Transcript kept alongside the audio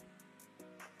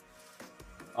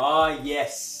Oh,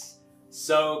 yes.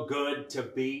 So good to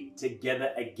be together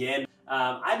again.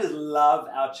 I just love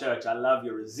our church. I love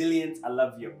your resilience. I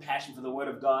love your passion for the Word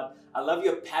of God. I love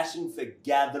your passion for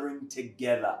gathering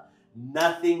together.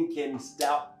 Nothing can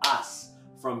stop us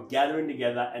from gathering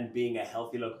together and being a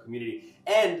healthy local community.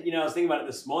 And, I was thinking about it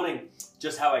this morning,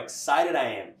 just how excited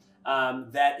I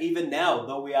am that even now,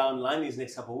 though we are online these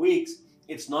next couple of weeks,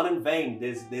 it's not in vain.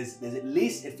 There's at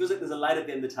least, it feels like there's a light at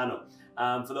the end of the tunnel.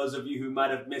 For those of you who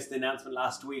might have missed the announcement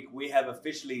last week, we have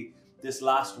officially this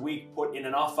last week put in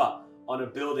an offer on a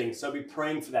building. So be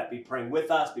praying for that. Be praying with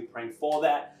us. Be praying for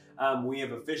that. We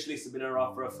have officially submitted our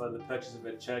offer for the purchase of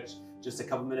a church just a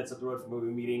couple minutes up the road from where we're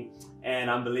meeting. And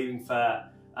I'm believing for,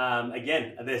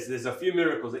 again, there's a few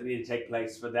miracles that need to take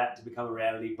place for that to become a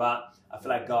reality. But I feel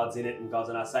like God's in it and God's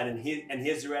on our side. And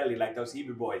here's the reality, like those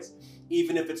Hebrew boys.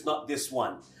 Even if it's not this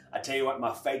one, I tell you what,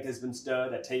 my faith has been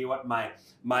stirred. I tell you what, my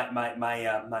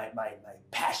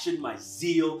passion, my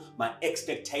zeal, my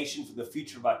expectation for the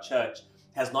future of our church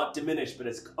has not diminished, but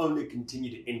it's only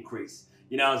continued to increase.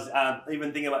 I was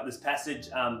even thinking about this passage,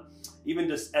 even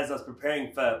just as I was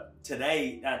preparing for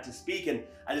today to speak, and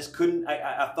I just couldn't,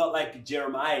 I felt like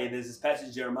Jeremiah, there's this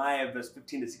passage, Jeremiah, verse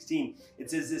 15 to 16, it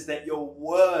says this, that your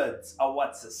words are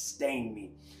what sustain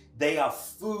me. They are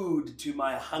food to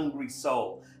my hungry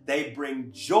soul. They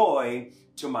bring joy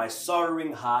to my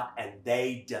sorrowing heart, and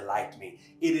they delight me.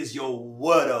 It is your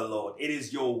word, O Lord. It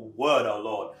is your word, O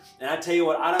Lord. And I tell you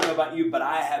what, I don't know about you, but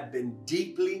I have been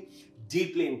deeply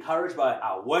encouraged by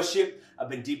our worship. I've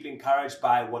been deeply encouraged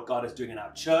by what God is doing in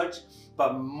our church.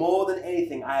 But more than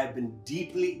anything, I have been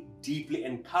deeply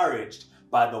encouraged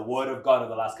by the word of God over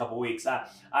the last couple of weeks.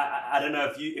 I don't know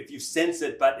if you sense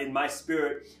it, but in my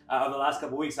spirit over the last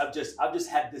couple of weeks, I've just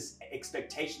had this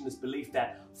expectation, this belief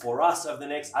that for us over the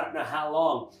next, I don't know how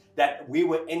long, that we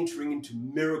were entering into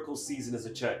miracle season as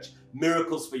a church.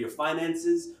 Miracles for your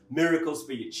finances, miracles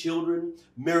for your children,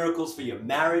 miracles for your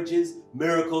marriages,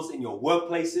 miracles in your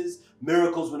workplaces,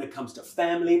 miracles when it comes to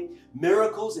family,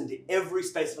 miracles into every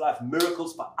space of life,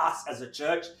 miracles for us as a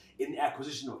church, in the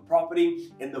acquisition of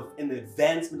property, in the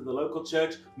advancement of the local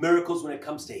church, miracles when it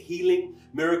comes to healing,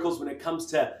 miracles when it comes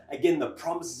to, again, the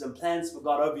promises and plans for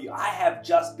God over you. I have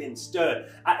just been stirred.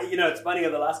 It's funny,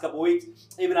 over the last couple of weeks,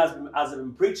 even as I've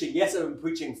been preaching, yes, I've been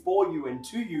preaching for you and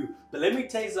to you, but let me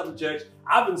tell you something, church,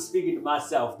 I've been speaking to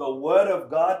myself. The word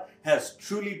of God has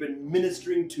truly been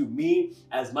ministering to me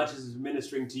as much as it's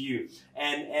ministering to you.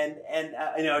 And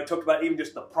I talked about even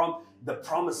just the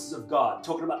promises of God,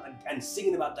 talking about and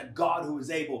singing about the God who is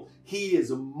able. He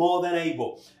is more than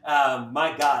able.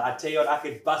 My God, I tell you what, I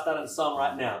could bust out a song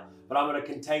right now, but I'm going to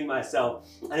contain myself.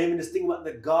 And even just think about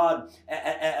the God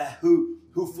who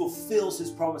fulfills his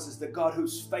promises, the God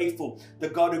who's faithful, the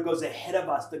God who goes ahead of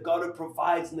us, the God who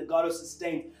provides and the God who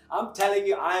sustains. I'm telling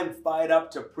you, I am fired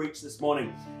up to preach this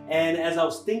morning. And as I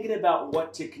was thinking about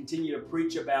what to continue to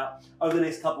preach about over the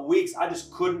next couple of weeks, I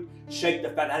just couldn't shake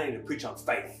the fact I needed to preach on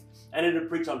faith. I needed to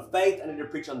preach on faith, I needed to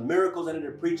preach on miracles, I needed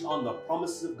to preach on the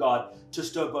promises of God to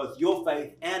stir both your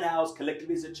faith and ours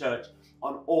collectively as a church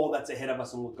on all that's ahead of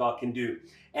us and what God can do.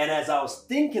 And as I was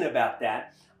thinking about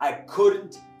that, I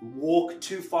couldn't walk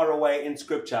too far away in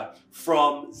scripture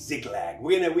from Ziklag.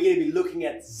 We're gonna be looking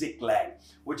at Ziklag,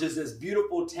 which is this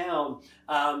beautiful town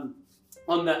on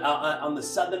the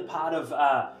southern part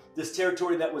of this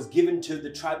territory that was given to the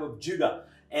tribe of Judah.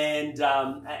 And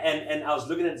I was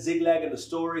looking at Ziklag and the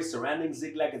story surrounding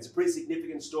Ziklag. It's a pretty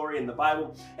significant story in the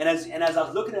Bible. And as I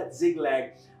was looking at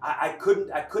Ziklag, I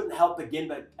couldn't help but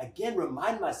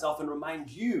remind myself and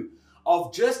remind you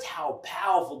of just how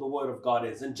powerful the Word of God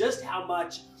is, and just how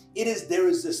much there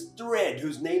is this thread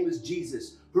whose name is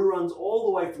Jesus, who runs all the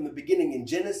way from the beginning in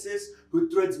Genesis, who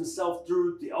threads himself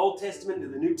through the Old Testament to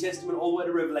the New Testament, all the way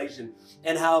to Revelation.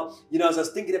 And how, as I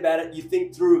was thinking about it, you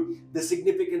think through the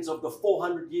significance of the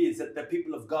 400 years that the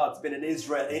people of God's been in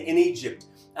Israel, in Egypt.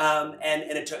 And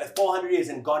it took 400 years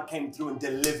and God came through and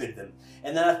delivered them.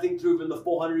 And then I think through from the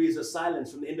 400 years of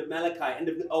silence, from the end of Malachi, end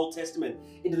of the Old Testament,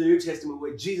 into the New Testament,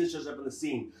 where Jesus shows up on the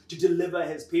scene to deliver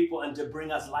his people and to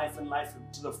bring us life and life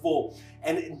to the full.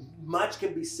 And much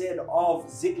can be said of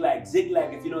Ziklag.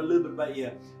 Ziklag, if you know a little bit about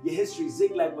your history,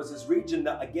 Ziklag was this region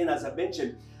that, again, as I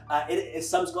mentioned,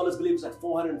 some scholars believe it's like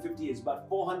 450 years, about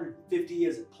 450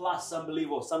 years plus, some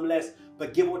believe, or some less,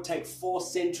 but give or take 4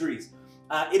 centuries.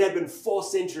 it had been 4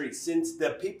 centuries since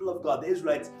the people of God, the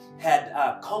Israelites, had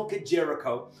conquered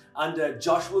Jericho under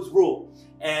Joshua's rule,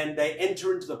 and they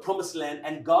enter into the promised land,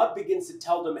 and God begins to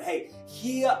tell them, hey,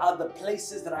 here are the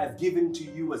places that I have given to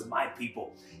you as my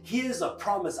people. Here's a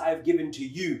promise I have given to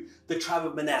you, the tribe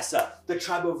of Manasseh, the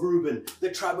tribe of Reuben,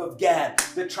 the tribe of Gad,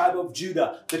 the tribe of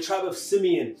Judah, the tribe of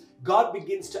Simeon. God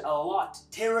begins to allot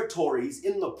territories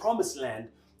in the promised land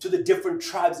to the different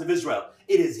tribes of Israel.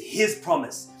 It is his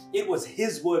promise. It was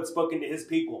his word spoken to his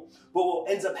people. But what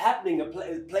ends up happening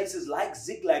in places like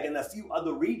Ziklag and a few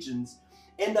other regions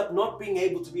end up not being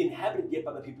able to be inhabited yet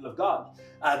by the people of God.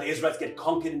 The Israelites get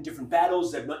conquered in different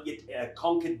battles. They've not yet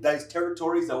conquered those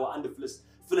territories that were under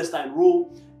Philistine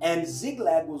rule. And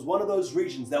Ziklag was one of those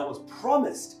regions that was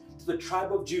promised to the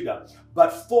tribe of Judah.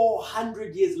 But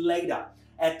 400 years later,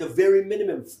 at the very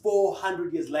minimum,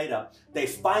 400 years later, they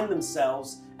find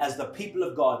themselves as the people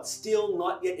of God, still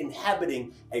not yet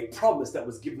inhabiting a promise that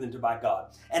was given them by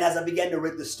God. And as I began to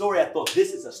read the story, I thought,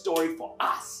 this is a story for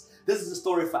us. This is a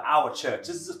story for our church.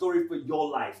 This is a story for your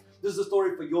life. This is a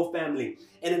story for your family.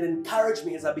 And it encouraged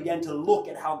me as I began to look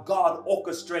at how God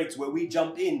orchestrates where we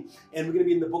jump in. And we're going to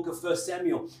be in the book of 1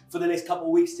 Samuel for the next couple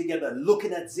of weeks together,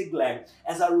 looking at Ziklag.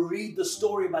 As I read the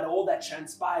story about all that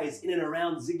transpires in and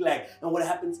around Ziklag and what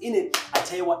happens in it, I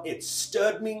tell you what, it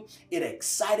stirred me. It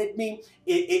excited me.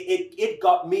 It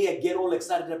got me again all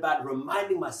excited about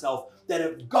reminding myself that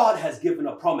if God has given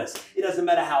a promise, it doesn't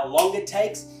matter how long it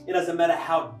takes. It doesn't matter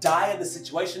how dire the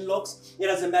situation looks. It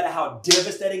doesn't matter how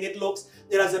devastating it looks.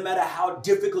 It doesn't matter how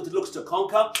difficult it looks to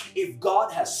conquer. If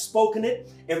God has spoken it,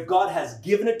 if God has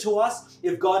given it to us,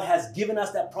 if God has given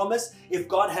us that promise, if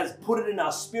God has put it in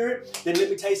our spirit, then let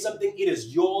me tell you something, it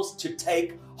is yours to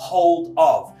take hold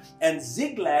of. And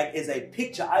Ziklag is a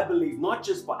picture, I believe, not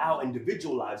just for our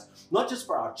individual lives, not just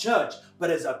for our church,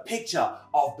 but as a picture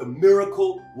of the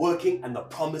miracle working and the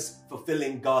promise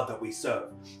fulfilling God that we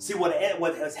serve. See, what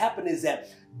has happened is that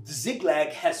Ziklag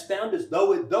has found, as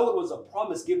though it was a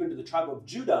promise given to the tribe of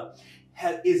Judah,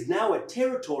 is now a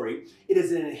territory. It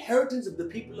is an inheritance of the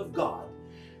people of God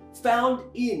found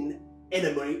in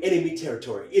enemy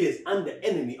territory. It is under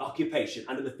enemy occupation,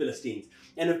 under the Philistines.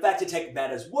 And in fact, to take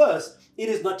matters worse, it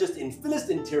is not just in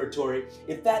Philistine territory.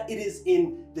 In fact, it is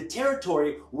in the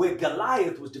territory where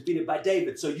Goliath was defeated by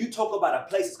David. So you talk about a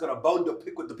place that's got a bone to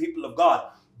pick with the people of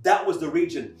God. That was the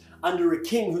region under a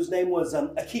king whose name was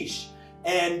Achish.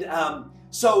 And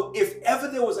so if ever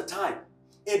there was a time,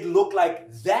 it looked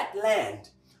like that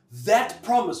land, that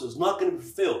promise was not going to be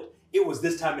fulfilled, it was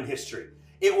this time in history.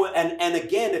 It was, and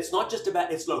again, it's not just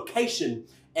about its location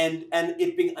and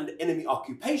it being under enemy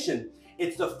occupation.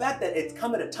 It's the fact that it's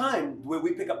come at a time where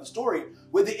we pick up the story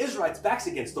where the Israelites' back's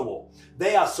against the wall.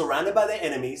 They are surrounded by their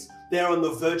enemies. They are on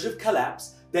the verge of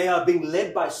collapse. They are being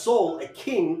led by Saul, a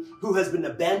king who has been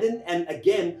abandoned and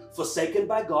again forsaken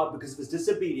by God because of his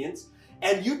disobedience.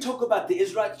 And you talk about the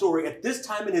Israelite story at this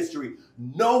time in history,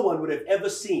 no one would have ever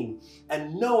seen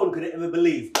and no one could have ever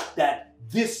believed that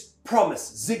this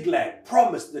promise, Ziklag,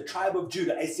 promised the tribe of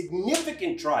Judah, a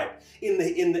significant tribe in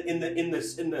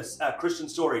this Christian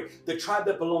story, the tribe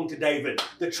that belonged to David,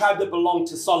 the tribe that belonged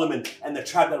to Solomon, and the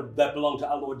tribe that belonged to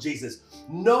our Lord Jesus.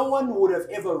 No one would have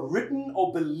ever written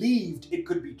or believed it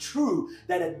could be true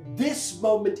that at this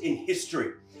moment in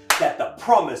history, that the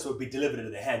promise would be delivered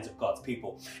into the hands of God's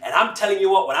people. And I'm telling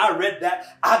you what, when I read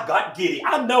that, I got giddy.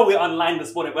 I know we're online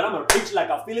this morning, but I'm going to preach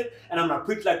like I feel it, and I'm going to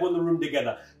preach like we're in the room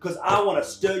together, because I want to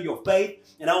stir your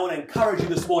faith, and I want to encourage you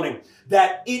this morning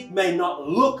that it may not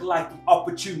look like the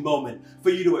opportune moment for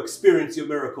you to experience your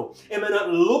miracle. It may not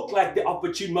look like the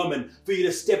opportune moment for you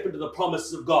to step into the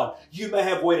promises of God. You may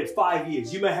have waited 5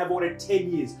 years. You may have waited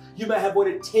 10 years. You may have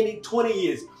waited 20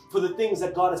 years for the things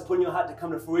that God has put in your heart to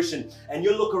come to fruition. And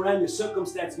you look around your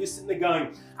circumstance, and you're sitting there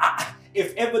going,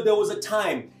 if ever there was a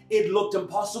time it looked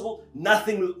impossible,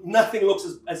 nothing looks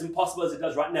as impossible as it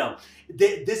does right now.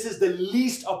 This is the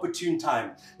least opportune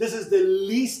time. This is the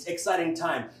least exciting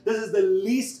time. This is the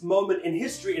least moment in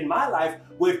history in my life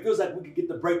where it feels like we could get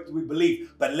the breakthrough we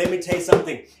believe. But let me tell you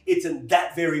something. It's in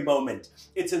that very moment.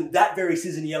 It's in that very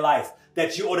season of your life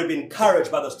that you ought to be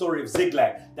encouraged by the story of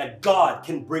Ziklag, that God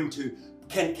can bring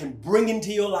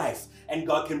into your life, and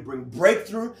God can bring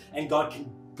breakthrough, and God can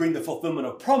bring the fulfillment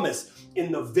of promise in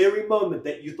the very moment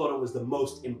that you thought it was the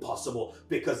most impossible,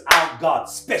 because our God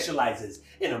specializes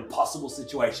in impossible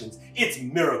situations. It's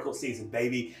miracle season,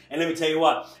 baby. And let me tell you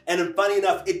what, and funny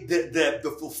enough,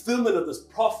 the fulfillment of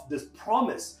this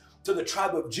promise to the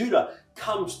tribe of Judah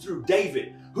comes through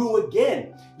David, who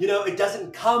again, it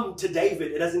doesn't come to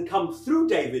David, it doesn't come through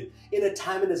David in a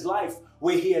time in his life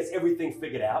where he has everything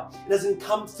figured out. It doesn't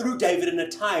come through David in a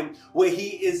time where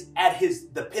he is at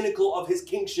the pinnacle of his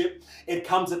kingship. It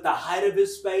comes at the height of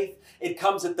his faith. It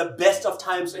comes at the best of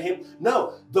times for him.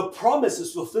 No, the promise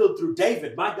is fulfilled through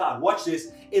David. My God, watch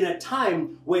this. In a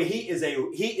time where he is a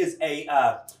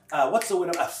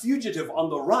fugitive on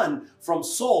the run from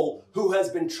Saul, who has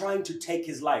been trying to take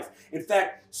his life. In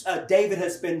fact, David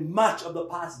has spent much of the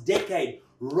past decade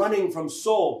running from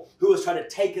Saul, who was trying to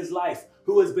take his life,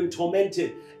 who has been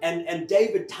tormented. And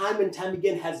David, time and time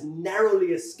again, has narrowly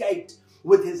escaped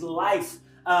with his life.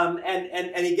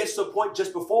 And he gets to a point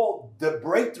just before the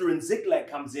breakthrough in Ziklag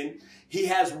comes in. He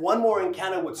has one more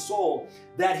encounter with Saul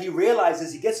that he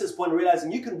realizes, he gets to this point of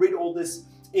realizing, you can read all this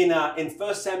in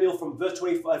 1 Samuel from verse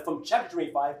 25, from chapter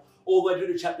 25 all the way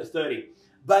to chapter 30.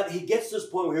 But he gets to this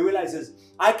point where he realizes,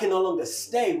 I can no longer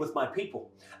stay with my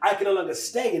people. I can no longer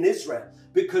stay in Israel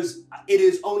because it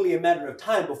is only a matter of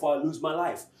time before I lose my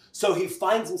life. So he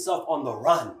finds himself on the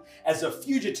run as a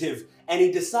fugitive, and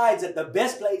he decides that the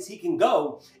best place he can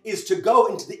go is to go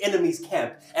into the enemy's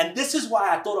camp. And this is why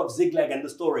I thought of Ziklag and the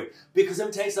story, because let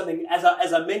me tell you something,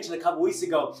 as I mentioned a couple weeks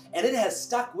ago, and it has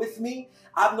stuck with me.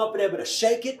 I've not been able to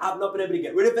shake it. I've not been able to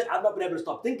get rid of it. I've not been able to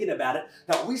stop thinking about it.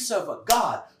 That we serve a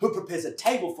God who prepares a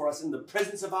table for us in the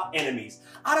presence of our enemies.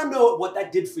 I don't know what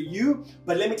that did for you,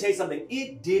 but let me tell you something.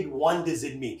 It did wonders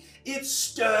in me. It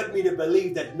stirred me to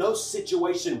believe that no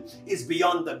situation is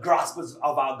beyond the grasp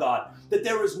of our God. That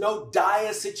there is no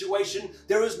dire situation.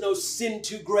 There is no sin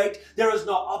too great. There is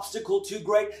no obstacle too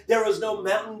great. There is no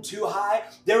mountain too high.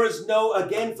 There is no,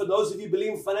 again, for those of you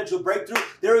believing for financial breakthrough,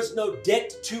 there is no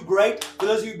debt too great. For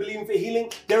those of you believing for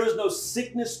healing, there is no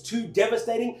sickness too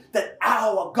devastating that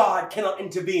our God cannot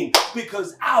intervene,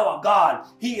 because our God,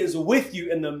 He is with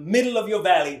you in the middle of your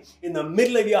valley, in the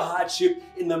middle of your hardship,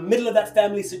 in the middle of that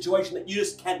family situation that you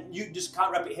just can't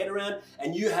wrap your head around,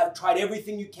 and you have tried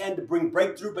everything you can to bring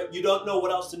breakthrough, but you don't know what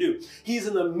else to do. He's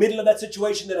in the middle of that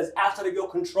situation that is outside of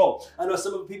your control. I know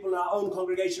some of the people in our own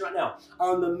congregation right now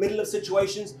are in the middle of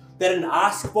situations they didn't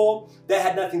ask for, they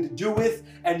had nothing to do with,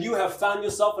 and you have found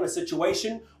yourself in a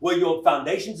situation where your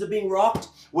foundations are being rocked,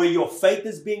 where your faith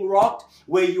is being rocked,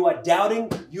 where you are doubting,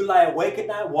 you lie awake at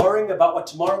night worrying about what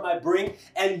tomorrow might bring,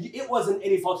 and it wasn't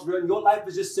any fault of your own. Your life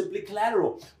is just simply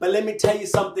collateral. But let me tell you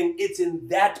something, it's in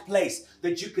that place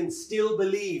that you can still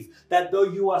believe that though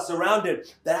you are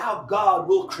surrounded, that our God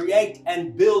will create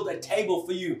and build a table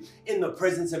for you in the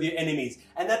presence of your enemies.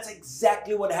 And that's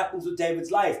exactly what happens with David's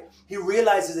life. He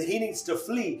realizes that he needs to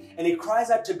flee, and he cries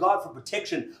out to God for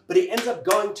protection, but he ends up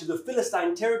going to the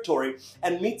Philistine territory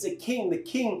and meets a king. The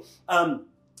king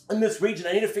in this region,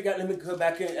 I need to figure out, let me go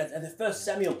back here at the 1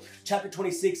 Samuel chapter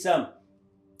 26. I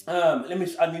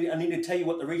need to tell you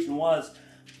what the region was,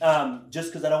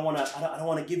 just because I don't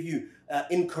want to give you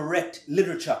incorrect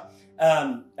literature.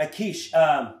 Achish,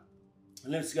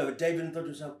 let's go. David thought to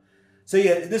himself. So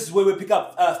yeah, this is where we pick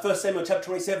up 1 Samuel chapter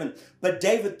 27. But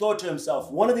David thought to himself,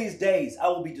 one of these days I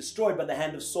will be destroyed by the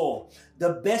hand of Saul.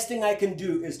 The best thing I can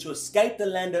do is to escape to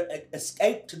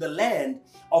the land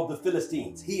of the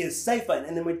Philistines. He is safer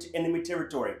in enemy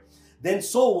territory. Then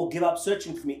Saul will give up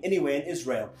searching for me anywhere in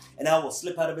Israel, and I will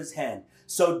slip out of his hand.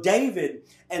 So David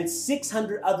and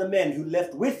 600 other men who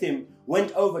left with him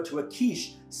went over to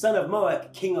Achish, son of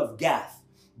Maok, king of Gath.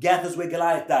 Gath is where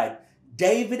Goliath died.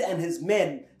 David and his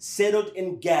men settled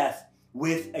in Gath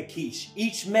with Achish.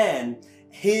 Each man,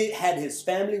 he had his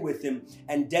family with him,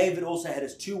 and David also had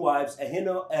his two wives,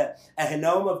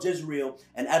 Ahinoam of Jezreel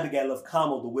and Abigail of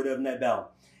Carmel, the widow of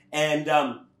Nabal. And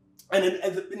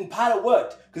in part it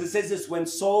worked, because it says this: when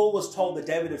Saul was told that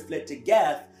David had fled to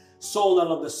Gath, Saul no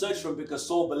longer searched for him, because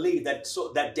Saul believed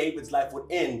that David's life would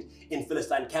end in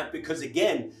Philistine camp, because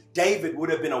again, David would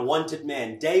have been a wanted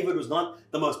man. David was not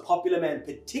the most popular man,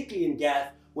 particularly in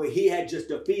Gath, where he had just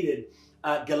defeated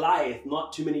Goliath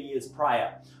not too many years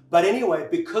prior. But anyway,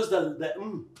 because I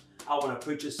want to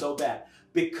preach it so bad,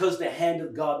 because the hand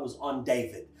of God was on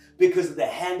David, because of the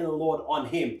hand of the Lord on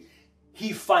him,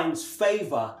 he finds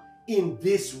favor in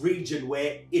this region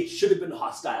where it should have been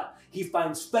hostile. He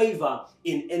finds favor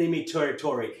in enemy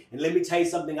territory. And let me tell you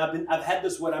something, I've had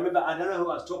this word. I don't know who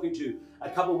I was talking to a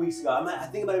couple of weeks ago. I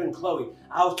think about it in Chloe.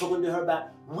 I was talking to her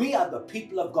about, we are the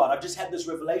people of God. I've just had this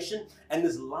revelation, and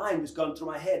this line was going through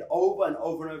my head over and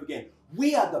over and over again.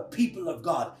 We are the people of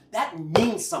God. That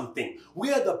means something.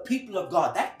 We are the people of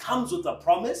God. That comes with a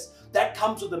promise. That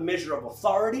comes with a measure of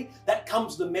authority. That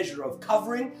comes with a measure of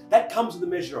covering. That comes with a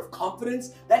measure of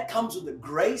confidence. That comes with the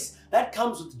grace. That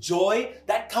comes with joy.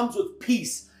 That comes with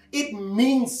peace. It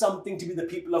means something to be the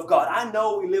people of God. I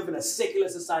know we live in a secular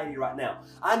society right now.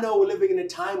 I know we're living in a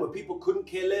time where people couldn't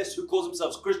care less, who calls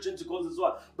themselves Christians, who calls themselves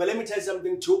what. But let me tell you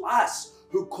something, to us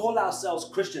who call ourselves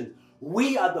Christians,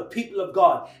 we are the people of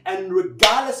God. And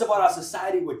regardless of what our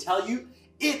society would tell you,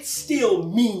 it still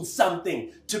means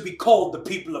something to be called the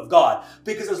people of God.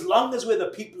 Because as long as we're the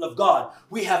people of God,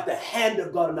 we have the hand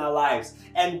of God in our lives.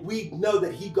 And we know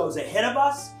that He goes ahead of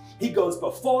us. He goes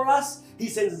before us. He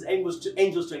sends His angels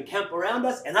to encamp around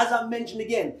us. And as I mentioned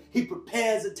again, He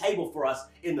prepares a table for us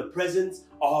in the presence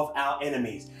of our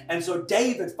enemies. And so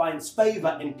David finds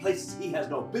favor in places he has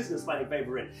no business finding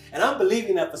favor in. And I'm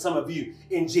believing that for some of you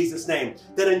in Jesus' name,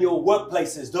 that in your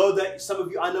workplaces, though that some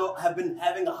of you I know have been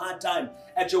having a hard time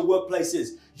at your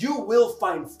workplaces, you will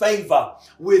find favor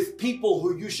with people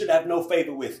who you should have no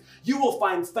favor with. You will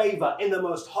find favor in the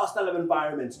most hostile of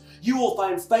environments. You will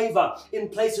find favor in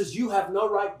places you have no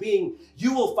right being.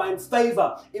 You will find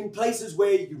favor in places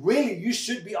where you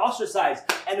should be ostracized.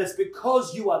 And it's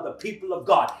because you are the people of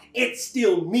God. It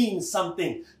still means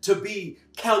something to be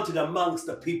counted amongst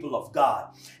the people of God.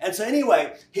 And so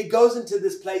anyway, he goes into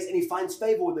this place and he finds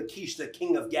favor with Achish, the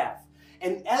king of Gath.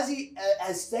 And as he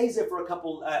stays there for a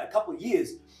couple of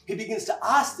years, he begins to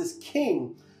ask this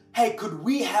king, hey, could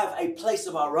we have a place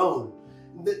of our own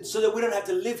so that we don't have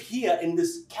to live here in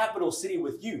this capital city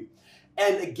with you?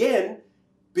 And again,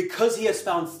 because he has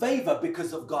found favor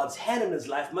because of God's hand in his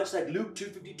life, much like Luke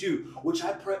 2:52, which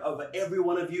I pray over every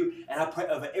one of you and I pray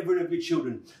over every one of your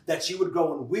children, that you would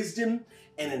grow in wisdom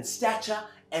and in stature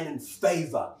and in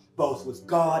favor, both with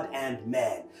God and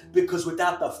man. Because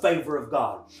without the favor of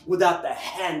God, without the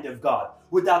hand of God,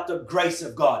 without the grace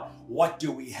of God, what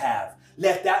do we have?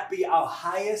 Let that be our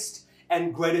highest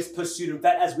and greatest pursuit. In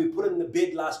fact, as we put in the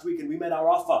bid last week and we made our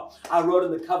offer, I wrote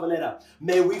in the cover letter,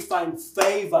 may we find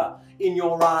favor in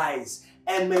your eyes.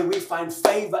 And may we find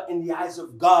favor in the eyes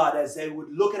of God as they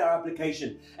would look at our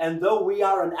application. And though we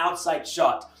are an outside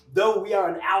shot, though we are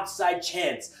an outside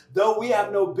chance, though we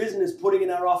have no business putting in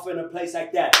our offer in a place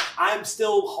like that, I'm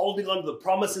still holding on to the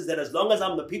promises that as long as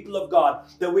I'm the people of God,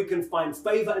 that we can find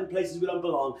favor in places we don't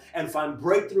belong and find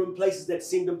breakthrough in places that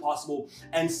seemed impossible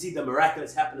and see the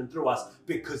miraculous happening through us,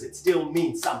 because it still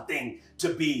means something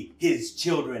to be His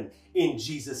children in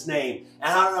Jesus' name.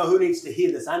 And I don't know who needs to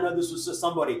hear this. I know this was for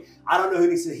somebody. I don't know who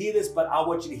needs to hear this, but I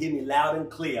want you to hear me loud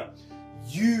and clear.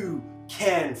 You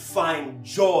can find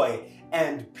joy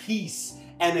and peace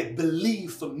and a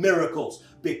belief for miracles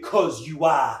because you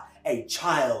are a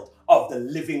child of the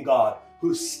living God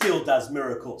who still does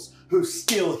miracles, who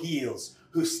still heals,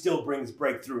 who still brings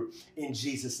breakthrough in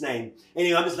Jesus' name.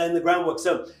 Anyway, I'm just laying the groundwork.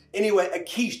 So anyway,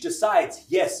 Achish decides,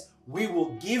 yes, we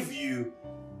will give you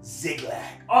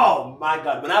Ziklag. Oh my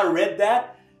God. When I read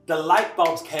that, the light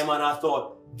bulbs came on. I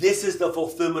thought, this is the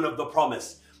fulfillment of the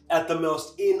promise at the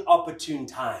most inopportune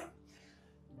time.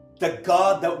 The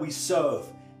God that we serve,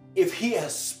 if He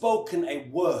has spoken a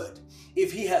word,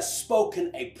 if He has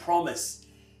spoken a promise,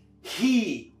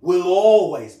 He will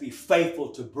always be faithful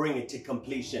to bring it to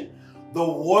completion.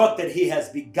 The work that He has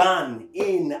begun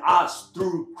in us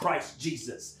through Christ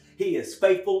Jesus, He is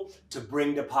faithful to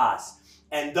bring to pass.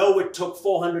 And though it took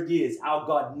 400 years, our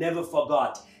God never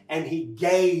forgot. And He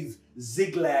gave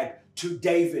Ziklag to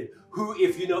David, who,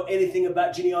 if you know anything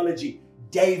about genealogy,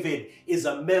 David is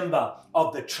a member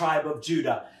of the tribe of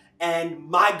Judah. And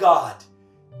my God,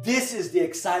 this is the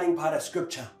exciting part of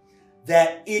Scripture,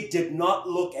 that it did not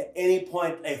look at any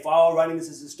point, if I were writing this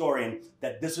as a historian,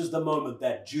 that this was the moment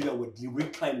that Judah would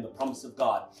reclaim the promise of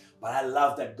God. But I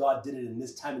love that God did it in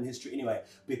this time in history anyway,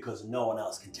 because no one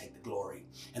else can take the glory.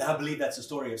 And I believe that's the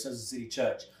story of Sozo City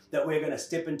Church, that we're going to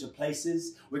step into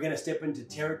places, we're going to step into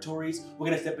territories, we're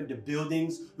going to step into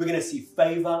buildings, we're going to see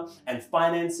favor and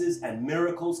finances and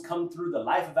miracles come through the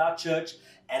life of our church.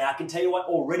 And I can tell you what,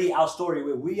 already our story,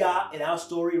 where we are in our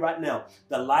story right now,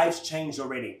 the lives changed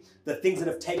already. The things that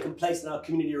have taken place in our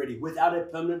community already, without a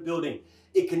permanent building,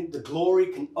 the glory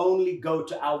can only go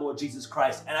to our Lord Jesus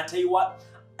Christ. And I tell you what,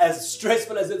 as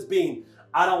stressful as it's been,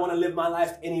 I don't want to live my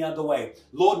life any other way.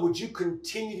 Lord, would you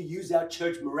continue to use our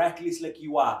church miraculously like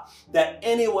you are, that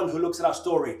anyone who looks at our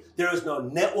story, there is no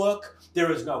network,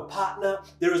 there is no partner,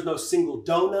 there is no single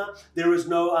donor, there is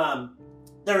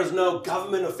no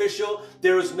government official,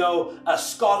 there is no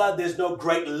scholar, there's no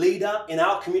great leader in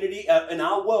our community, in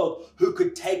our world, who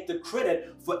could take the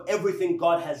credit for everything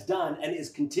God has done and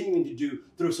is continuing to do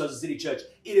through Sozo City Church.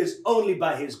 It is only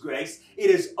by His grace.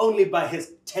 It is only by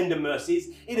His tender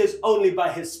mercies. It is only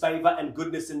by His favor and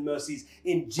goodness and mercies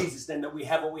in Jesus' name that we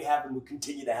have what we have and will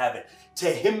continue to have it. To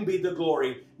Him be the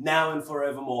glory now and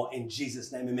forevermore. In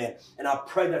Jesus' name, amen. And I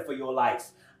pray that for your life.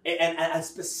 And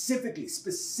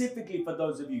specifically for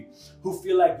those of you who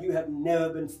feel like you have never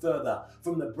been further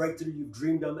from the breakthrough you've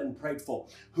dreamed of and prayed for,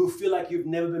 who feel like you've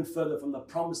never been further from the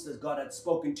promise that God had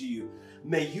spoken to you,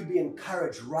 may you be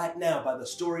encouraged right now by the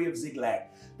story of Ziklag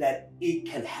that it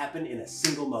can happen in a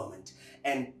single moment,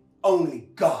 and only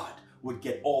God would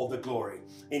get all the glory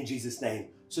in Jesus' name.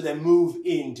 So they move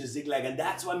into Ziklag, and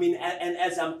that's what I mean. And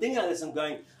as I'm thinking of this, I'm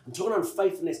talking on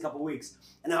faith for the next couple of weeks,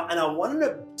 and I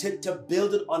wanted to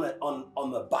build it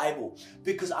on the Bible,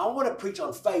 because I want to preach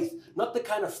on faith, not the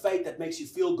kind of faith that makes you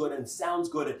feel good and sounds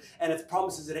good and its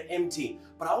promises that are empty.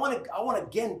 But I want to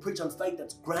again preach on faith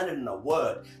that's grounded in a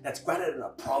word, that's grounded in a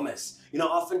promise. You know,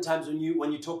 oftentimes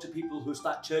when you talk to people who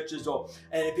start churches,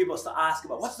 and people start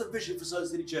asking about what's the vision for Soul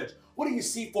City Church, what do you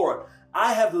see for it?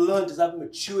 I have learned as I've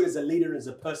matured as a leader and as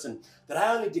a person that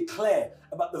I only declare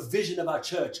about the vision of our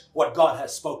church what God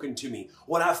has spoken to me,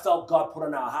 what I felt God put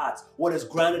on our hearts, what is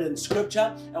grounded in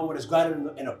scripture and what is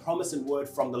grounded in a promise and word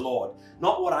from the Lord.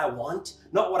 Not what I want,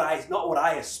 not what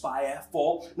I aspire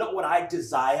for, not what I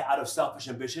desire out of selfish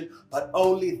ambition, but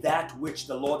only that which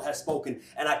the Lord has spoken.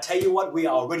 And I tell you what, we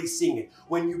are already seeing it.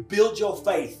 When you build your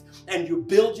faith and you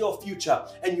build your future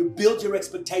and you build your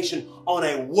expectation on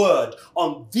a word,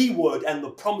 on the word and the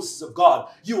promises of God,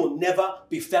 you will never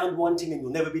be found wanting and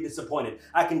you'll never be disappointed.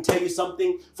 I can tell you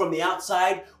something from the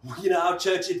outside. You know, our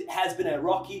church, it has been a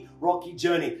rocky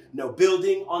journey. No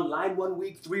building, online 1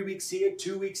 week, 3 weeks here,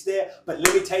 2 weeks there. But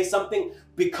let me tell you something,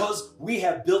 because we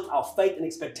have built our faith and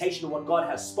expectation on what God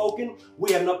has spoken,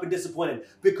 we have not been disappointed.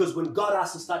 Because when God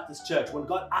asks us to start this church, when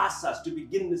God asks us to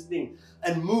begin this thing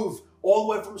and move all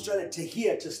the way from Australia to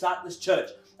here to start this church,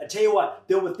 I tell you what,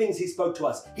 there were things He spoke to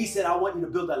us. He said, I want you to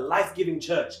build a life-giving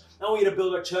church. I want you to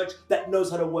build a church that knows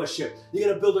how to worship. You're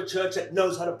going to build a church that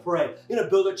knows how to pray. You're going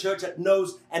to build a church that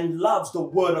knows and loves the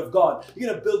Word of God. You're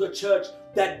going to build a church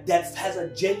that has a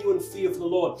genuine fear for the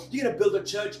Lord. You're going to build a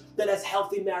church that has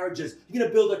healthy marriages. You're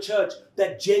going to build a church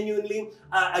that genuinely,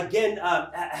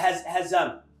 has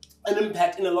an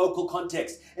impact in a local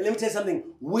context. And let me tell you something,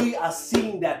 we are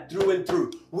seeing that through and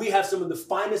through. We have some of the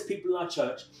finest people in our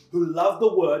church who love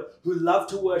the word, who love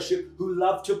to worship, who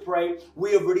love to pray.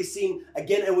 We have already seen,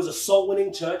 again, it was a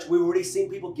soul-winning church. We've already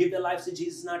seen people give their lives to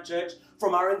Jesus in our church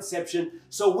from our inception.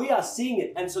 So we are seeing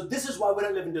it. And so this is why we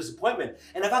don't live in disappointment.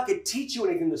 And if I could teach you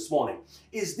anything this morning,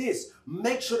 is this: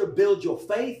 make sure to build your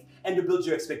faith and to build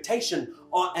your expectation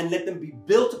on, and let them be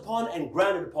built upon and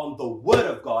grounded upon the Word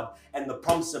of God and the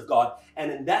promise of God.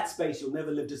 And in that space, you'll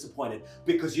never live disappointed,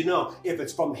 because you know, if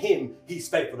it's from Him, He's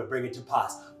faithful to bring it to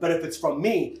pass. But if it's from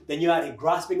me, then you're out here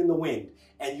grasping in the wind,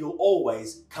 and you'll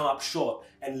always come up short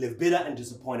and live bitter and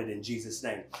disappointed in Jesus'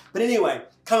 name. But anyway,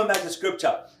 coming back to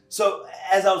scripture. So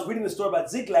as I was reading the story about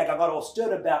Ziklag, I got all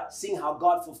stirred about seeing how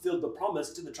God fulfilled the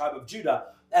promise to the tribe of Judah,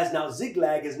 as now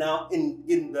Ziklag is now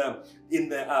in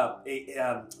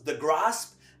the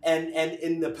grasp and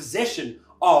in the possession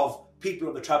of people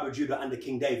of the tribe of Judah under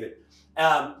King David.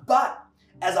 But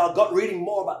as I got reading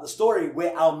more about the story,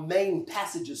 where our main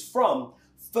passage is from,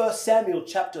 1 Samuel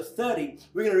chapter 30,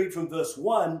 we're going to read from verse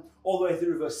 1 all the way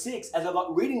through verse 6. As I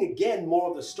got reading again more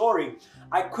of the story,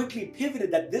 I quickly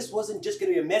pivoted that this wasn't just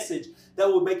going to be a message that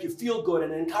would make you feel good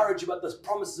and encourage you about the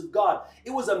promises of God.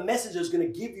 It was a message that's going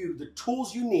to give you the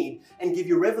tools you need and give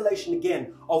you revelation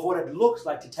again of what it looks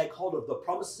like to take hold of the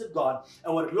promises of God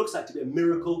and what it looks like to be a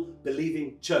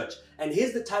miracle-believing church. And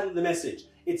here's the title of the message.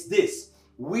 It's this: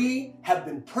 we have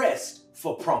been pressed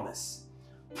for promise.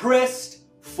 Pressed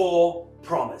for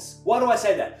promise. Why do I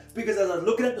say that? Because as I'm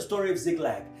looking at the story of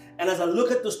Ziklag, and as I look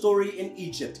at the story in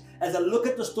Egypt, as I look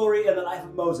at the story in the life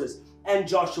of Moses and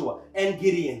Joshua and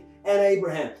Gideon and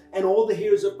Abraham and all the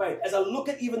heroes of faith, as I look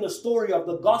at even the story of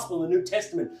the gospel in the New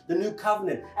Testament, the New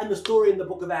Covenant, and the story in the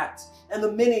book of Acts, and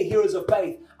the many heroes of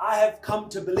faith, I have come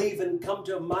to believe and come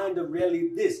to a mind of really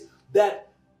this,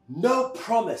 that no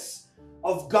promise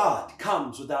of God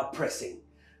comes without pressing.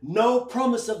 No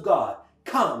promise of God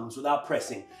comes without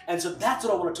pressing. And so that's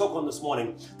what I want to talk on this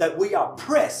morning, that we are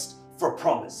pressed for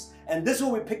promise. And this is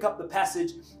where we pick up the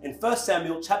passage in 1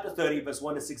 Samuel chapter 30, verse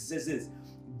 1 to 6. It says this: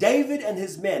 David and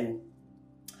his men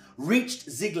reached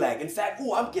Ziklag. In fact,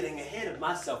 I'm getting ahead of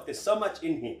myself. There's so much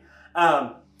in here.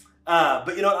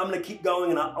 But you know what? I'm going to keep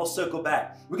going and I'll circle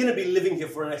back. We're going to be living here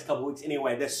for the next couple of weeks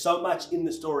anyway. There's so much in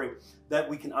the story that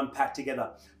we can unpack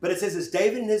together. But it says this: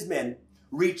 David and his men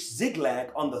reached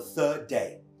Ziklag on the third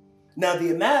day. Now the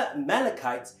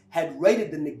Amalekites had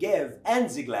raided the Negev and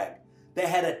Ziklag. They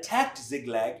had attacked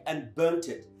Ziklag and burnt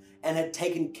it, and had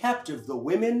taken captive the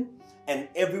women and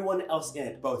everyone else in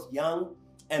it, both young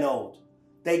and old.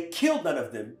 They killed none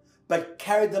of them, but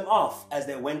carried them off as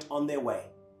they went on their way.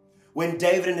 When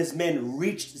David and his men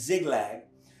reached Ziklag,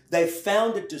 they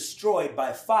found it destroyed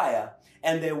by fire,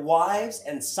 and their wives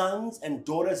and sons and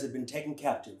daughters had been taken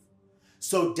captive.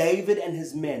 So David and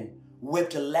his men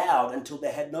wept aloud until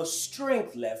they had no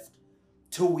strength left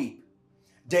to weep.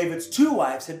 David's 2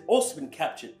 wives had also been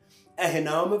captured,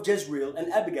 Ahinoam of Jezreel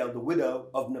and Abigail, the widow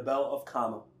of Nabal of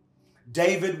Carmel.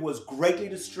 David was greatly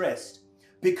distressed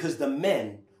because the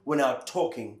men were now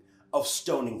talking of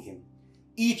stoning him,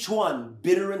 each one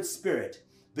bitter in spirit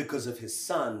because of his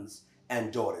sons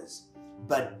and daughters.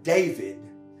 But David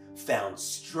found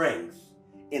strength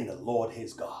in the Lord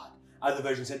his God. Other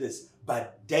version said this,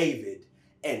 but David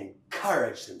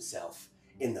encouraged himself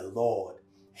in the Lord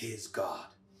his God.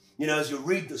 You know, as you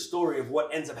read the story of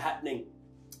what ends up happening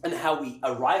and how we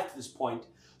arrive to this point,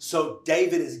 so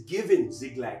David is given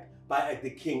Ziklag by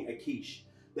the king Achish.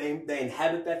 They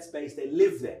inhabit that space, they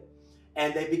live there,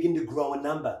 and they begin to grow in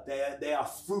number. They are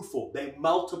fruitful, they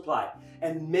multiply.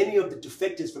 And many of the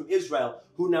defectors from Israel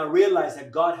who now realize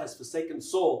that God has forsaken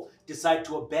Saul decide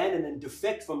to abandon and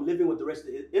defect from living with the rest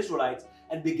of the Israelites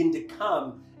and begin to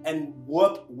come and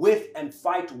work with and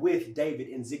fight with David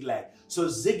in Ziklag. So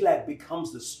Ziklag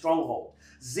becomes the stronghold.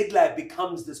 Ziklag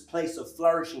becomes this place of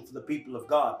flourishing for the people of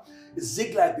God.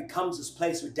 Ziklag becomes this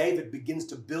place where David begins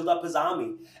to build up his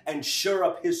army and shore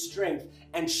up his strength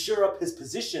and shore up his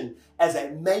position as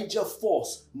a major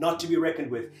force not to be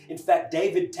reckoned with. In fact,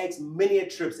 David takes many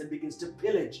trips and begins to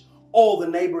pillage all the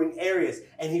neighboring areas,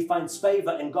 and he finds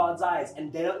favor in God's eyes,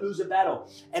 and they don't lose a battle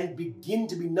and begin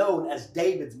to be known as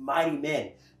David's mighty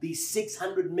men. These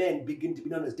 600 men begin to be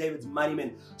known as David's mighty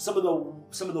men. Some of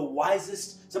the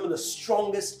wisest, some of the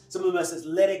strongest, some of the most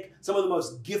athletic, some of the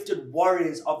most gifted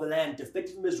warriors of the land,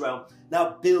 defected from Israel,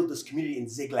 now build this community in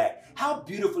Ziklag. How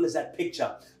beautiful is that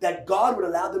picture? That God would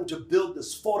allow them to build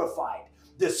this fortified,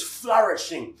 this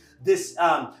flourishing, this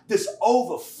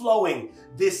overflowing,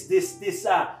 there's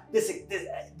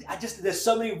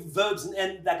so many verbs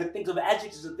and I could think of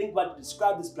adjectives to think about to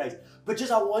describe this place. But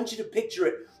just I want you to picture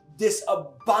it. This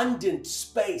abundant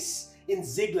space in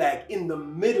Ziklag in the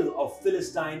middle of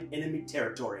Philistine enemy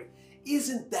territory.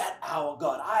 Isn't that our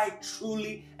God? I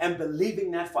truly am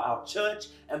believing that for our church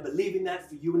and believing that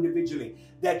for you individually.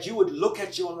 That you would look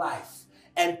at your life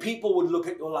and people would look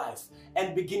at your life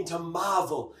and begin to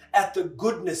marvel at the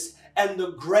goodness and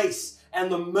the grace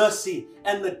and the mercy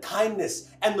and the kindness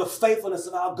and the faithfulness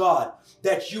of our God.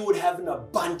 That you would have an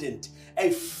abundant,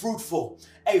 a fruitful,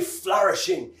 a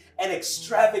flourishing, an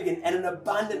extravagant and an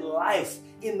abundant life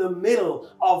in the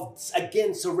middle of,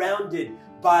 again, surrounded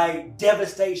by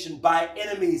devastation, by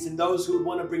enemies and those who would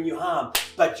want to bring you harm.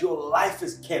 But your life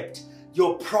is kept,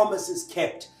 your promise is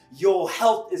kept, your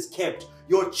health is kept,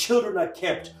 your children are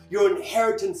kept, your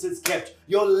inheritance is kept,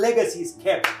 your legacy is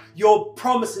kept, your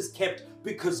promise is kept,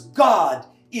 because God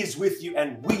is with you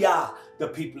and we are the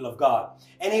people of God.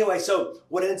 Anyway, so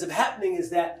what ends up happening is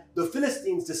that the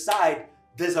Philistines decide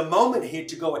there's a moment here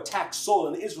to go attack Saul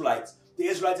and the Israelites. The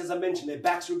Israelites, as I mentioned, their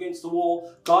backs are against the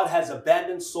wall. God has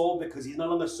abandoned Saul because he no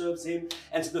longer serves him.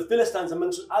 And so the Philistines,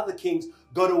 amongst other kings,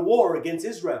 go to war against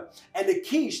Israel. And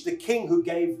Achish, the king who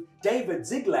gave David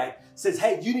Ziklag, says,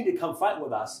 hey, you need to come fight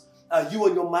with us, you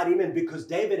and your mighty men, because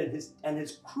David and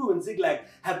his crew in Ziklag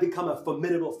have become a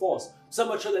formidable force. So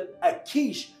much so that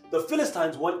Achish, the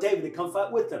Philistines, want David to come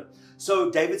fight with them.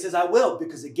 So David says, I will,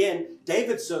 because again,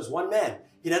 David serves one man.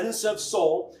 He doesn't serve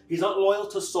Saul. He's not loyal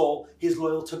to Saul. He's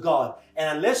loyal to God.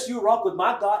 And unless you rock with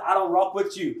my God, I don't rock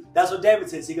with you. That's what David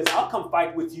says. He goes, I'll come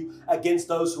fight with you against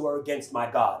those who are against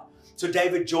my God. So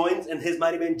David joins, and his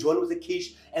mighty men join with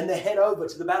Achish, and they head over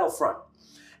to the battlefront.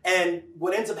 And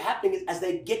what ends up happening is as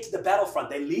they get to the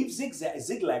battlefront, they leave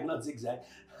Ziklag, not zigzag.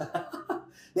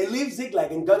 They leave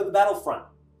Ziklag and go to the battlefront.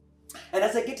 And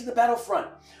as they get to the battlefront,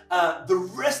 the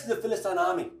rest of the Philistine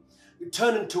army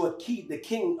turn into the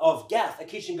king of Gath,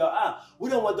 Achish, and go, we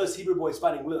don't want those Hebrew boys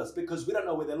fighting with us because we don't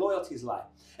know where their loyalties lie.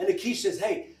 And Achish says,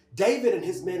 hey, David and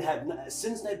his men have,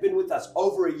 since they've been with us,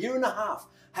 over a year and a half,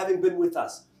 having been with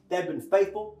us, they've been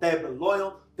faithful, they've been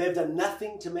loyal, they've done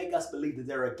nothing to make us believe that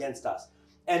they're against us.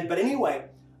 But anyway,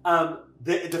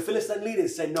 the Philistine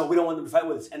leaders say, no, we don't want them to fight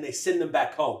with us, and they send them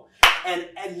back home. And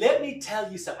let me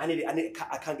tell you something.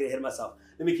 I can't get ahead of myself.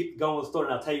 Let me keep going with the story,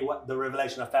 and I'll tell you what the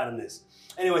revelation I found in this.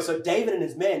 Anyway, so David and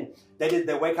his men,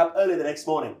 they wake up early the next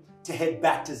morning to head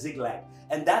back to Ziklag.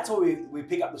 And that's where we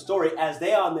pick up the story. As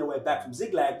they are on their way back from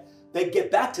Ziklag, they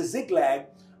get back to Ziklag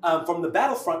from the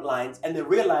battlefront lines, and they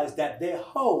realize that their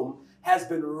home has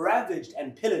been ravaged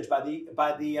and pillaged by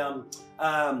the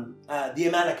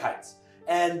Amalekites.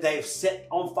 And they've set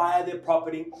on fire their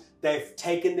property. They've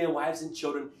taken their wives and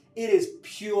children. It is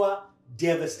pure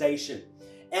devastation.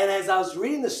 And as I was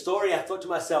reading the story, I thought to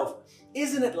myself,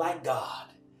 isn't it like God?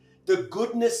 The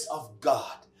goodness of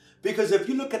God. Because if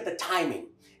you look at the timing,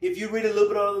 if you read a little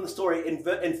bit on the story in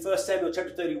 1 Samuel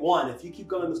chapter 31, if you keep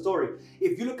going in the story,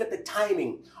 if you look at the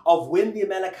timing of when the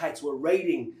Amalekites were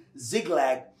raiding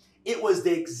Ziklag, it was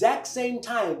the exact same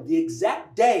time, the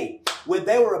exact day when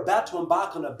they were about to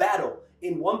embark on a battle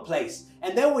in one place.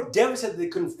 And they were devastated they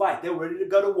couldn't fight. They were ready to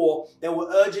go to war. They were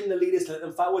urging the leaders to let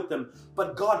them fight with them.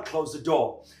 But God closed the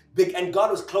door. And God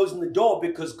was closing the door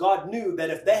because God knew that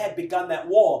if they had begun that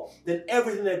war, then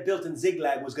everything they built in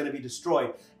Ziklag was going to be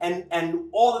destroyed. And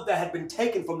all that had been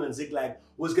taken from them in Ziklag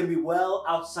was going to be well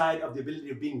outside of the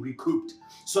ability of being recouped.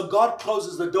 So God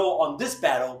closes the door on this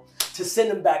battle to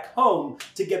send them back home,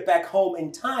 to get back home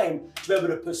in time to be able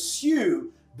to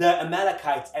pursue the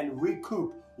Amalekites and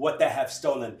recoup what they have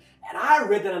stolen. And I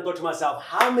read that and thought to myself,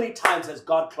 how many times has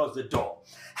God closed the door?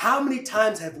 How many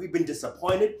times have we been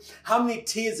disappointed? How many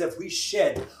tears have we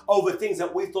shed over things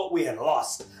that we thought we had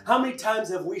lost? How many times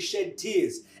have we shed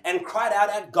tears and cried out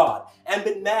at God and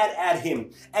been mad at Him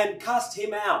and cussed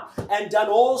Him out and done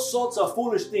all sorts of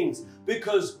foolish things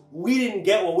because we didn't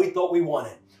get what we thought we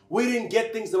wanted? We didn't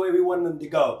get things the way we wanted them to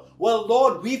go. Well,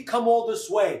 Lord, we've come all this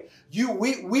way.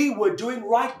 We were doing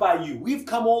right by you. We've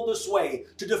come all this way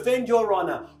to defend your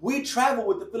honor. We traveled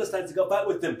with the Philistines to go fight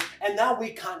with them, and now we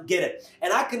can't get it.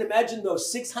 And I can imagine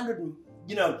those 600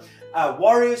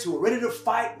 warriors who were ready to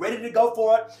fight, ready to go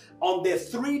for it, on their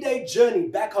 3-day journey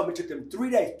back home. It took them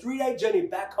 3 days. 3-day journey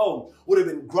back home. Would have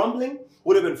been grumbling,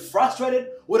 would have been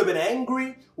frustrated, would have been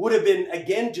angry, would have been,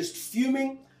 again, just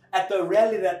fuming at the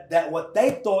reality that what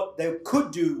they thought they could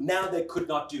do, now they could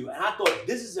not do. And I thought,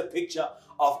 this is a picture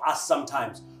of us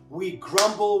sometimes. We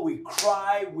grumble, we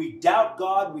cry, we doubt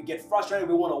God, we get frustrated,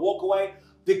 we want to walk away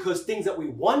because things that we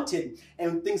wanted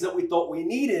and things that we thought we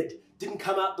needed didn't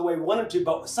come out the way we wanted to.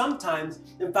 But sometimes,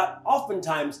 in fact,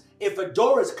 oftentimes, if a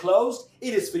door is closed,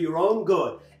 it is for your own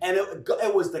good. And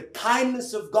it was the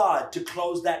kindness of God to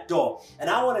close that door. And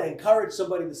I want to encourage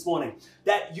somebody this morning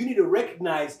that you need to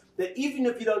recognize that even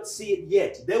if you don't see it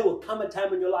yet, there will come a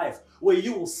time in your life where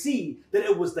you will see that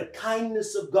it was the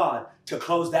kindness of God to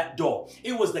close that door.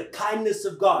 It was the kindness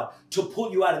of God to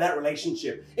pull you out of that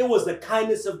relationship. It was the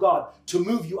kindness of God to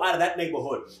move you out of that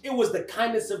neighborhood. It was the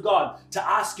kindness of God to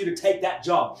ask you to take that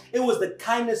job. It was the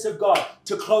kindness of God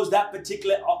to close that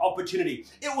particular opportunity.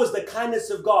 It was the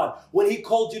kindness of God when He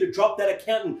called you to drop that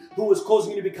accountant who was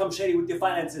causing you to become shady with your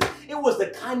finances. It was the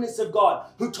kindness of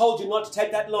God who told you not to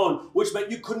take that loan, which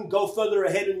meant you couldn't go further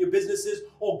ahead in your businesses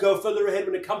or go further ahead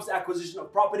when it comes to acquisition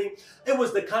of property. It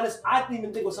was the kindness. I didn't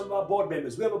even think of some of our board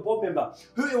members. We have a board member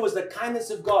who it was the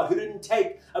kindness of God who didn't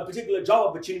take a particular job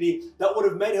opportunity that would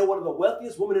have made her one of the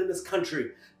wealthiest women in this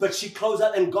country. But she closed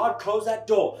out, and God closed that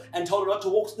door and told her not to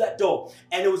walk through that door.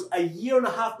 And it was a year and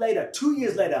a half later, 2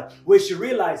 years later, where she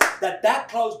realized that that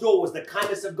closed door was the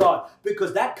kindness of God,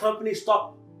 because that company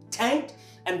stock tanked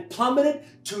and plummeted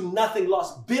to nothing,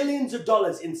 lost billions of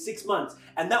dollars in 6 months.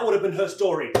 And that would have been her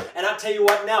story. And I tell you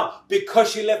what now, because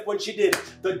she left when she did,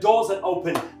 the doors that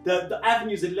opened, the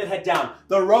avenues that let her down,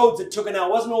 the roads that took her now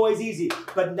wasn't always easy.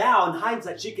 But now in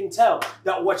hindsight, she can tell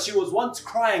that what she was once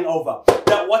crying over,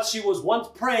 that what she was once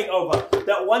praying over,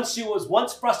 that what she was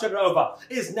once frustrated over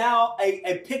is now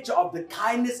a picture of the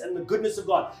kindness and the goodness of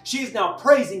God. She is now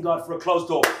praising God for a closed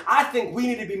door. I think we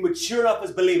need to be mature enough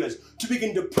as believers to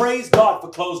begin to praise God for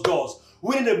closed doors.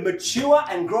 We need to mature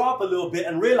and grow up a little bit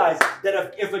and realize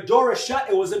that if a door is shut,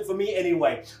 it wasn't for me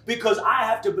anyway. Because I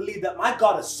have to believe that my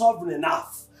God is sovereign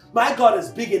enough. My God is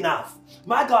big enough.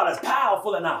 My God is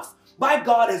powerful enough. My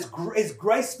God is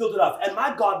grace-filled enough. And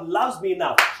my God loves me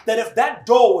enough that if that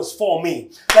door was for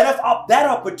me, that if that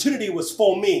opportunity was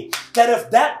for me, that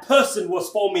if that person was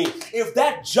for me, if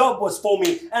that job was for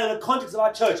me, and in the context of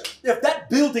our church, if that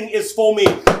building is for me,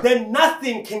 then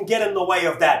nothing can get in the way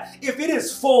of that. If it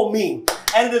is for me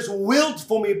and it is willed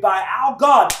for me by our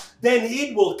God, then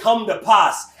it will come to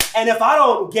pass. And if I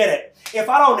don't get it, if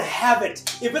I don't have it,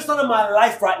 if it's not in my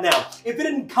life right now, if it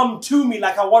didn't come to me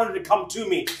like I wanted it to come to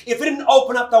me, if it didn't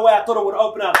open up the way I thought it would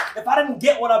open up, if I didn't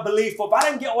get what I believed for, if I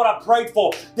didn't get what I prayed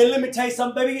for, then let me tell you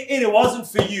something, baby, it wasn't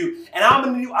for you. And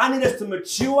I need us to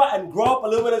mature and grow up a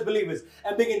little bit as believers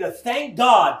and begin to thank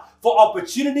God for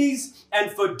opportunities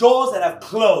and for doors that have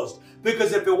closed.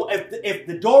 Because if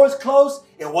the door is closed,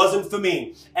 it wasn't for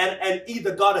me. And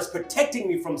either God is protecting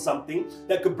me from something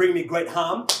that could bring me great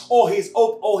harm, or He's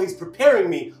preparing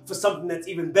me for something that's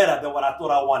even better than what I thought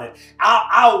I wanted.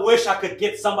 I wish I could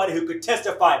get somebody who could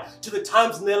testify to the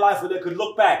times in their life where they could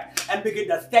look back and begin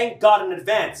to thank God in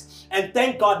advance and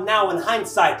thank God now in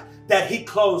hindsight that he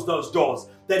closed those doors,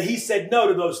 that he said no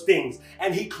to those things,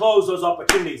 and he closed those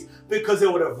opportunities, because it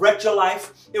would have wrecked your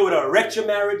life, it would have wrecked your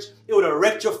marriage, it would have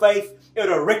wrecked your faith, it would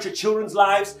have wrecked your children's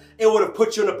lives, it would have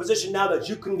put you in a position now that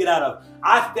you couldn't get out of.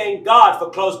 I thank God for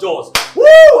closed doors.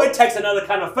 Woo! It takes another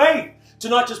kind of faith to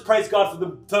not just praise God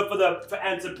for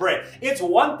answered prayer. It's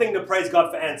one thing to praise God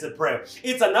for answered prayer.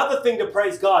 It's another thing to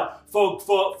praise God for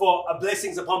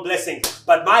blessings upon blessings.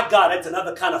 But my God, it's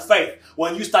another kind of faith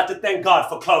when you start to thank God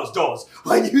for closed doors.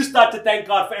 When you start to thank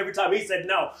God for every time he said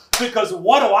no. Because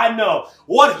what do I know?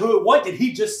 What did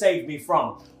he just save me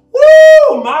from?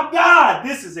 Woo! My God,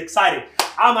 this is exciting.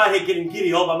 I'm out here getting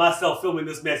giddy all by myself filming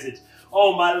this message.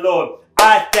 Oh my Lord.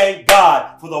 I thank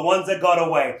God for the ones that got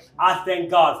away. I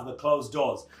thank God for the closed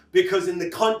doors. Because in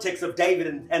the context of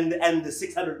David and the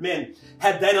 600 men,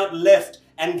 had they not left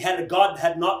and had God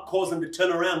had not caused them to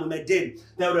turn around when they did,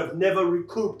 they would have never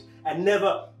recouped and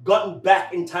never gotten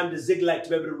back in time to Ziklag to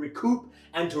be able to recoup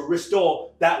and to restore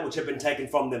that which had been taken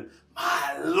from them.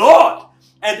 My Lord!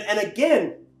 And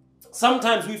again,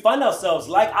 sometimes we find ourselves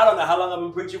like, I don't know how long I've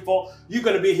been preaching for. You're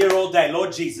going to be here all day,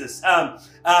 Lord Jesus.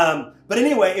 But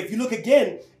anyway, if you look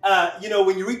again,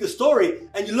 when you read the story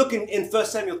and you look in 1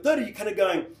 Samuel 30, you're kind of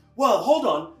going, well, hold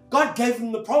on. God gave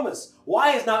them the promise.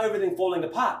 Why is now everything falling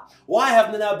apart? Why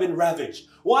have they now been ravaged?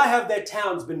 Why have their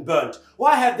towns been burnt?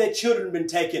 Why have their children been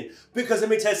taken? Because let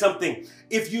me tell you something.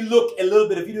 If you look a little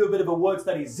bit, if you do a bit of a word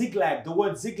study, Ziklag, the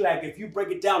word Ziklag, if you break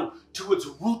it down to its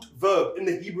root verb in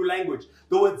the Hebrew language,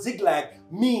 the word Ziklag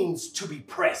means to be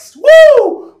pressed.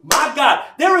 Woo! My God,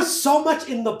 there is so much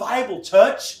in the Bible,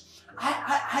 church.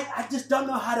 I just don't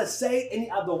know how to say it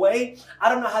any other way. I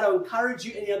don't know how to encourage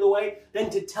you any other way than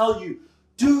to tell you,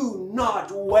 do not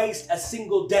waste a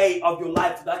single day of your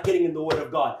life without getting in the Word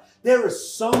of God. There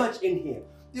is so much in here.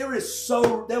 There is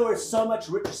so much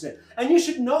richness in it. And you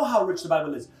should know how rich the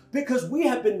Bible is, because we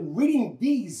have been reading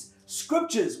these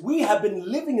scriptures. We have been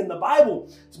living in the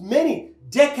Bible. Many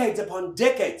decades upon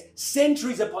decades,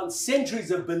 centuries upon centuries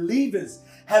of believers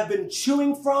have been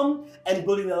chewing from and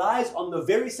building their lives on the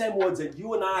very same words that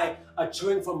you and I are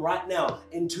chewing from right now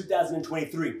in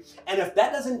 2023. And if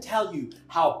that doesn't tell you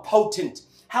how potent,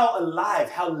 how alive,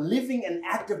 how living and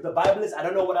active the Bible is, I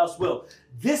don't know what else will.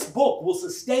 This book will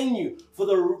sustain you for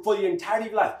the entirety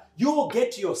of life. You will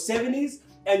get to your 70s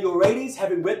and your 80s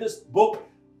having read this book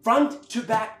front to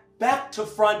back, back to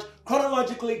front,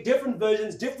 chronologically, different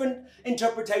versions, different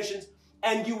interpretations,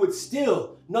 and you would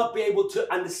still not be able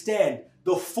to understand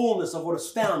the fullness of what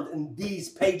is found in these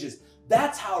pages.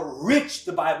 That's how rich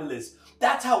the Bible is.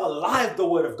 That's how alive the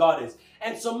Word of God is.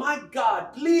 And so, my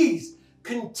God, please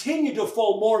continue to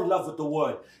fall more in love with the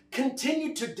Word.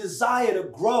 Continue to desire to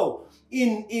grow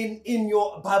in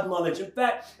your Bible knowledge. In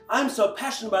fact, I'm so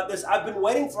passionate about this. I've been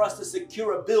waiting for us to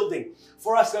secure a building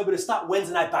for us to be able to start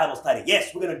Wednesday night Bible study.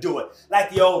 Yes, we're going to do it.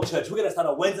 Like the old church. We're going to start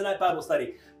a Wednesday night Bible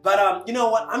study. But you know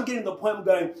what? I'm getting to the point of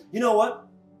going, you know what?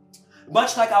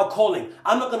 Much like our calling,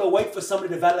 I'm not going to wait for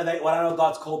somebody to validate what I know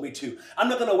God's called me to. I'm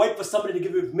not going to wait for somebody to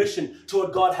give me permission to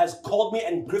what God has called me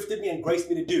and gifted me and graced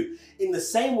me to do. In the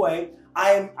same way,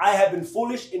 I have been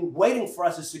foolish in waiting for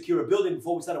us to secure a building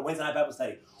before we start a Wednesday night Bible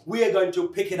study. We are going to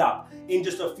pick it up. In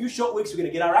just a few short weeks, we're going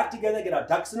to get our act together, get our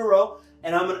ducks in a row,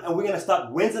 and we're going to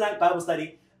start Wednesday night Bible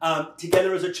study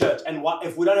together as a church. And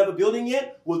if we don't have a building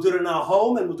yet, we'll do it in our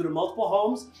home, and we'll do it in multiple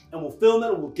homes, and we'll film it,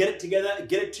 and we'll get it together and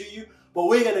get it to you. But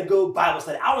we're going to go Bible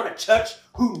study. I want a church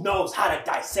who knows how to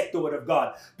dissect the Word of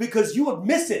God, because you would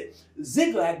miss it.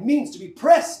 Ziklag means to be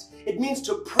pressed. It means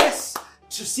to press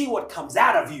to see what comes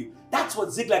out of you. That's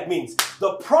what Ziklag means.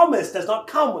 The promise does not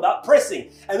come without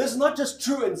pressing. And this is not just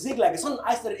true in Ziklag. It's not an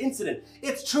isolated incident.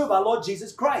 It's true of our Lord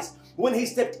Jesus Christ. When he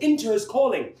stepped into his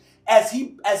calling, as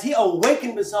he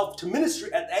awakened himself to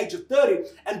ministry at the age of 30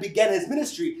 and began his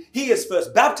ministry, he is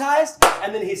first baptized,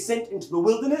 and then he's sent into the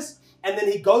wilderness, and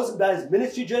then he goes about his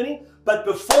ministry journey. But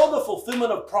before the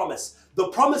fulfillment of promise, the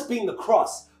promise being the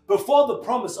cross, before the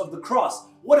promise of the cross,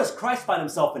 what does Christ find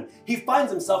himself in? He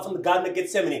finds himself in the Garden of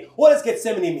Gethsemane. What does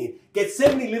Gethsemane mean?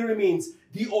 Gethsemane literally means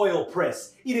the oil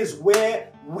press. It is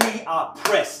where we are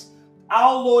pressed.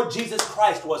 Our Lord Jesus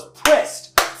Christ was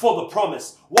pressed for the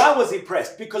promise. Why was he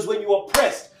pressed? Because when you are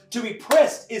pressed, to be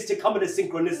pressed is to come into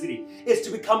synchronicity. It's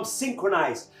to become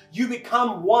synchronized. You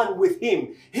become one with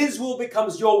him. His will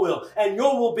becomes your will, and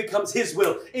your will becomes his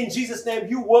will. In Jesus' name,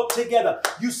 you work together.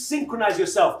 You synchronize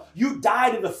yourself. You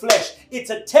die to the flesh. It's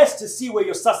a test to see where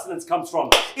your sustenance comes from.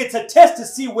 It's a test to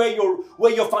see where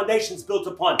your foundation's built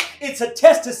upon. It's a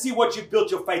test to see what you've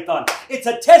built your faith on. It's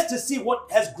a test to see what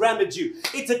has grounded you.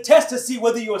 It's a test to see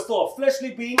whether you are still a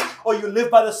fleshly being or you live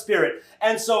by the Spirit.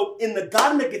 And so in the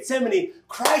Garden of Gethsemane,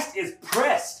 Christ is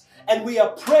pressed. and we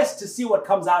are pressed to see what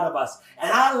comes out of us.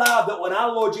 And I love that when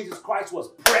our Lord Jesus Christ was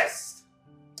pressed,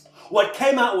 what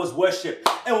came out was worship,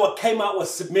 and what came out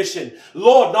was submission.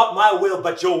 Lord, not my will,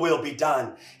 but your will be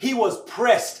done. He was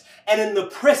pressed, and in the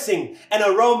pressing, an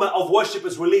aroma of worship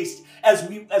is released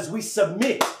as we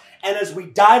submit and as we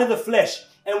die to the flesh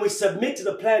and we submit to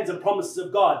the plans and promises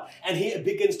of God, and He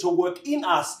begins to work in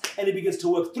us and He begins to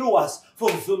work through us for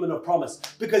fulfillment of promise.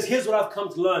 Because here's what I've come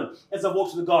to learn as I've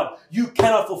walked with God. You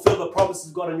cannot fulfill the promises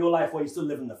of God in your life while you still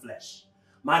live in the flesh.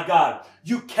 My God,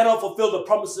 you cannot fulfill the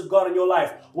promises of God in your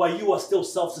life while you are still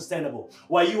self-sustainable,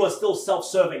 while you are still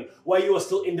self-serving, while you are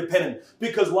still independent.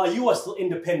 Because while you are still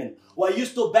independent, while you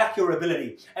still back your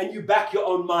ability, and you back your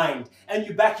own mind, and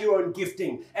you back your own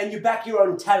gifting, and you back your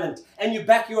own talent, and you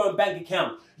back your own bank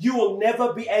account, you will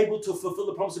never be able to fulfill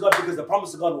the promise of God, because the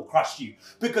promise of God will crush you.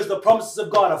 Because the promises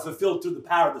of God are fulfilled through the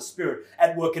power of the Spirit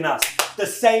at work in us. The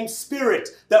same Spirit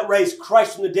that raised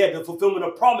Christ from the dead, the fulfillment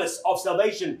of promise of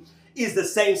salvation, is the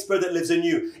same Spirit that lives in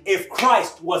you. If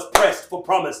Christ was pressed for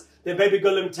promise, then baby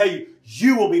girl, let me tell you,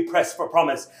 you will be pressed for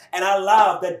promise. And I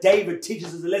love that David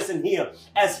teaches us a lesson here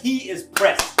as he is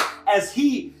pressed, as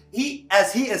he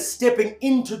is stepping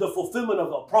into the fulfillment of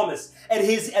the promise, and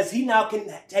as he now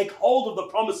can take hold of the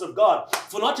promise of God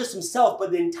for not just himself,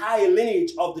 but the entire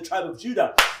lineage of the tribe of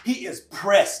Judah. He is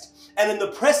pressed. And in the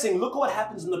pressing, look at what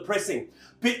happens in the pressing.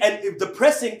 And the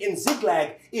pressing in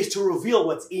Ziklag is to reveal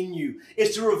what's in you.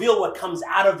 It's to reveal what comes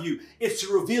out of you. It's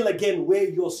to reveal again where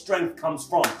your strength comes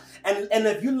from. And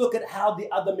if you look at how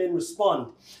the other men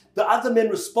respond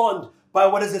by,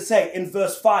 what does it say in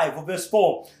verse 5 or verse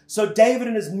 4? So David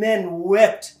and his men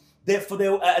wept, therefore they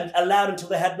were allowed until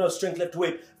they had no strength left to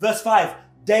weep. Verse 5,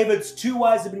 David's 2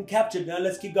 wives have been captured. Now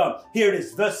let's keep going. Here it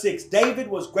is, verse 6. David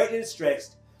was greatly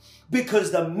distressed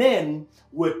because the men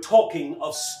were talking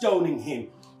of stoning him.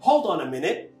 Hold on a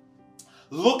minute.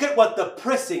 Look at what the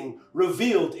pressing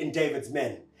revealed in David's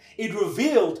men. It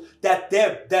revealed that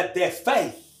their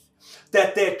faith,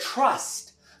 that their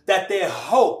trust, that their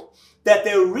hope, that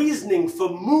their reasoning for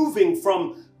moving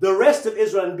from the rest of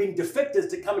Israel and being defectors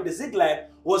to come into Ziklag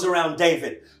was around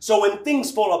David. So when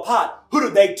things fall apart, who do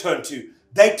they turn to?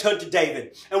 They turned to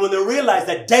David. And when they realized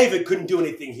that David couldn't do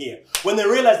anything here, when they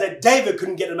realized that David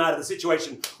couldn't get them out of the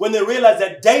situation, when they realized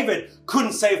that David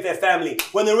couldn't save their family,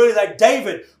 when they realized that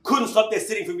David couldn't stop their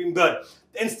city from being burned,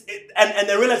 and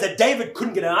they realized that David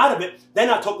couldn't get them out of it, they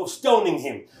now talk of stoning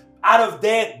him. Out of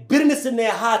their bitterness in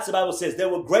their hearts, the Bible says, they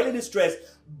were greatly distressed,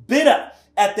 bitter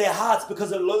at their hearts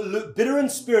because of bitter in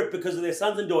spirit because of their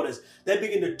sons and daughters. They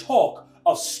begin to talk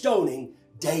of stoning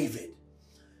David.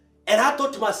 And I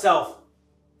thought to myself,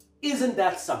 isn't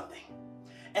that something?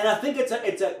 And I think it's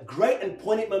a great and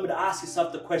poignant moment to ask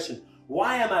yourself the question,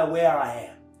 why am I where I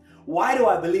am? Why do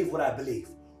I believe what I believe?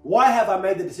 Why have I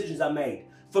made the decisions I made?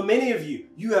 For many of you,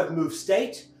 you have moved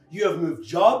state, you have moved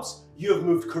jobs, you have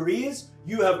moved careers,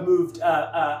 you have moved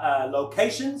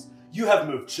locations, you have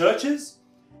moved churches,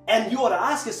 and you ought to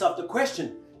ask yourself the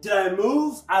question, did I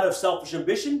move out of selfish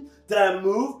ambition? Did I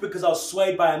move because I was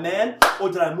swayed by a man, or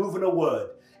did I move in a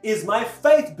word? Is my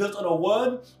faith built on a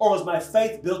word, or is my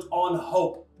faith built on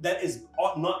hope that is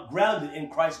not grounded in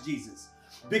Christ Jesus?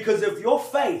 Because if your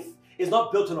faith is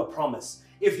not built on a promise,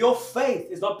 if your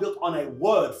faith is not built on a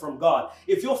word from God,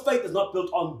 if your faith is not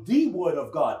built on the word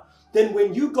of God, then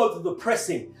when you go through the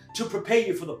pressing to prepare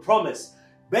you for the promise,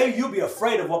 maybe you'll be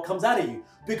afraid of what comes out of you,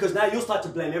 because now you'll start to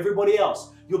blame everybody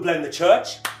else. You'll blame the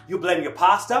church. You'll blame your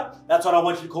pastor. That's what I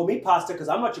want you to call me pastor, because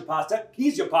I'm not your pastor.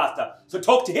 He's your pastor. So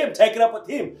talk to him. Take it up with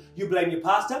him. You blame your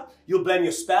pastor. You'll blame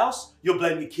your spouse. You'll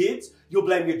blame your kids. You'll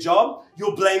blame your job.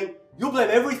 You'll blame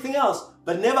everything else.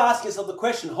 But never ask yourself the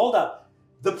question, hold up.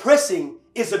 The pressing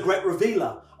is a great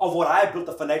revealer of what I built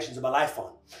the foundations of my life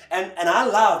on. And I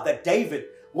love that David,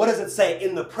 what does it say?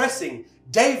 In the pressing,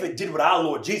 David did what our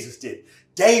Lord Jesus did.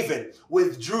 David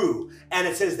withdrew, and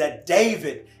it says that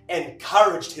David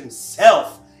encouraged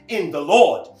himself in the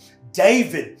Lord.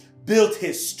 David built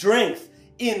his strength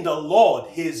in the Lord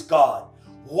his God.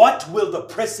 What will the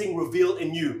pressing reveal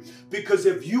in you? Because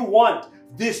if you want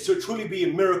this to truly be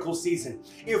a miracle season,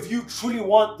 if you truly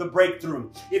want the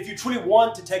breakthrough, if you truly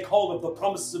want to take hold of the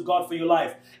promises of God for your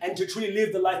life and to truly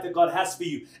live the life that God has for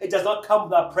you, it does not come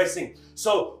without pressing.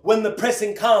 So when the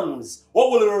pressing comes, what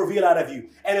will it reveal out of you?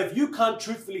 And if you can't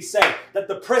truthfully say that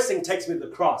the pressing takes me to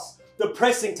the cross, the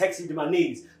pressing takes me to my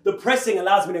knees, the pressing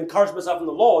allows me to encourage myself in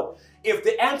the Lord, if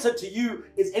the answer to you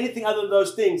is anything other than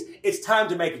those things, it's time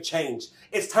to make a change.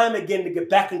 It's time again to get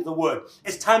back into the Word.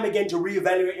 It's time again to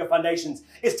reevaluate your foundations.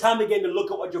 It's time again to look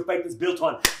at what your faith is built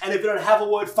on. And if you don't have a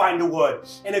word, find a word.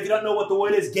 And if you don't know what the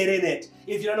word is, get in it.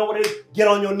 If you don't know what it is, get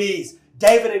on your knees.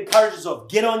 David encourages us,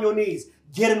 get on your knees,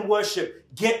 get in worship,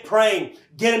 get praying,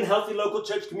 get in healthy local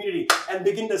church community, and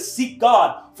begin to seek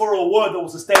God for a word that will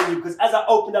sustain you. Because as I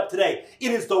opened up today,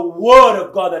 it is the word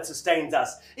of God that sustains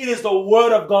us. It is the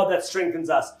word of God that strengthens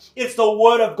us. It's the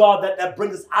word of God that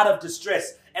brings us out of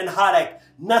distress and heartache.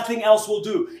 Nothing else will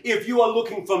do. If you are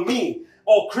looking for me,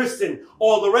 or Kristen,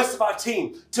 or the rest of our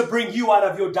team to bring you out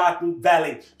of your dark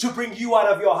valley, to bring you out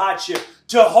of your hardship,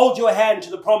 to hold your hand to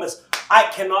the promise, I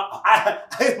cannot,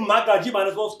 my God, you might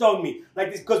as well stone me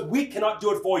like this, because we cannot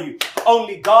do it for you.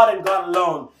 Only God and God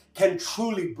alone can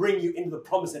truly bring you into the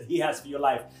promise that He has for your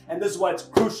life. And this is why it's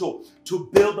crucial to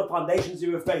build the foundations of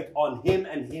your faith on Him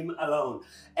and Him alone.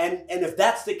 And if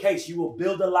that's the case, you will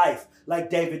build a life like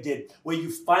David did, where you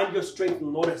find your strength in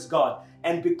the Lord as God.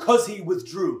 And because he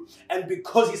withdrew, and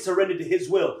because he surrendered to His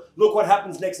will, look what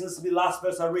happens next. And this will be the last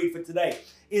verse I read for today,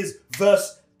 is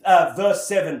verse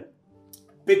 7.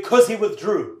 Because he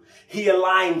withdrew, he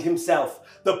aligned himself.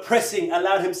 The pressing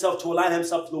allowed himself to align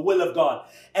himself to the will of God.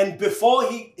 And before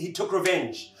he took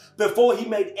revenge, before he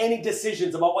made any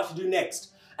decisions about what to do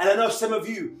next, and I know some of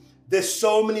you, there's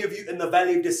so many of you in the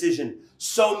valley of decision.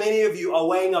 So many of you are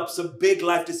weighing up some big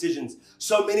life decisions.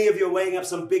 So many of you are weighing up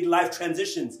some big life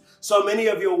transitions. So many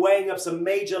of you are weighing up some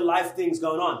major life things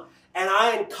going on. And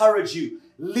I encourage you,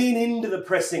 lean into the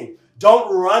pressing.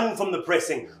 Don't run from the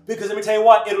pressing, because let me tell you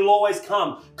what, it'll always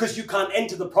come, because you can't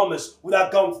enter the promise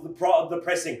without going through the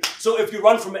pressing. So if you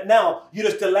run from it now, you're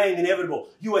just delaying the inevitable.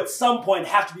 You at some point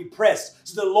have to be pressed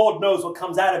so the Lord knows what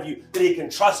comes out of you, that He can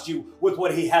trust you with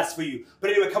what He has for you. But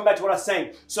anyway, come back to what I was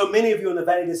saying. So many of you in the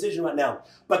valley decision right now,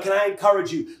 but can I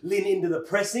encourage you, lean into the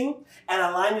pressing and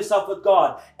align yourself with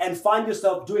God and find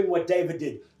yourself doing what David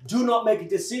did. Do not make a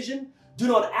decision. Do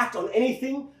not act on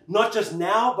anything, not just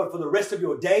now, but for the rest of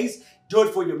your days. Do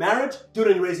it for your marriage. Do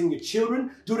it in raising your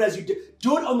children. Do it as you do.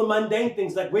 Do it on the mundane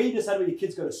things, like where you decide where your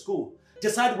kids go to school.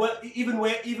 Decide even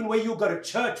where you'll go to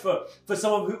church for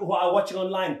some of you who are watching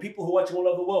online, people who are watching all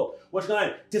over the world, watching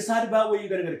online. Decide about where you're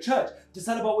going to go to church.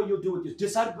 Decide about what you'll do with this.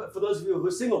 Decide for those of you who are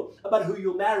single, about who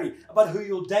you'll marry, about who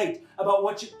you'll date, about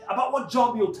what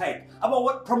job you'll take, about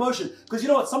what promotion. Because you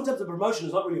know what? Sometimes a promotion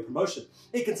is not really a promotion.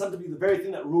 It can sometimes be the very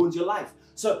thing that ruins your life.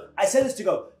 So I say this to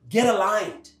go, get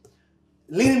aligned.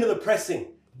 Lean into the pressing.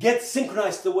 Get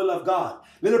synchronized to the will of God.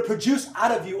 Let it produce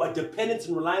out of you a dependence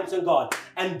and reliance on God.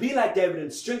 And be like David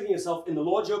and strengthen yourself in the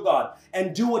Lord your God.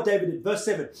 And do what David did. Verse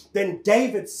 7. Then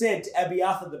David said to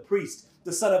Abiathar the priest,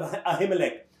 the son of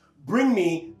Ahimelech, bring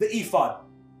me the ephod.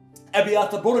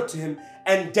 Abiathar brought it to him.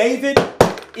 And David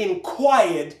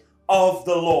inquired of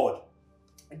the Lord.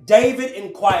 David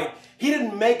inquired. He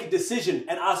didn't make a decision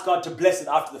and ask God to bless it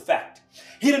after the fact.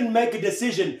 He didn't make a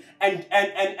decision and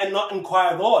not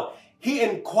inquire of the Lord. He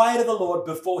inquired of the Lord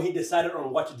before he decided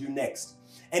on what to do next.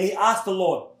 And he asked the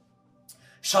Lord,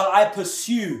 shall I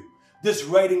pursue this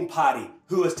raiding party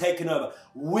who has taken over?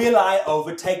 Will I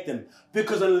overtake them?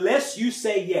 Because unless you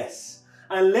say yes,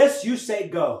 unless you say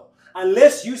go,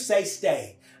 unless you say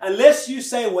stay, unless you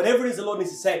say whatever it is the Lord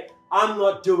needs to say, I'm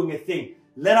not doing a thing.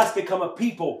 Let us become a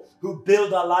people who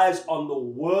build our lives on the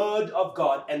word of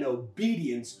God and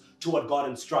obedience to what God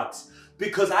instructs.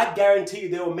 Because I guarantee you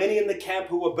there were many in the camp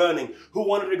who were burning, who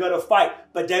wanted to go to fight.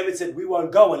 But David said, we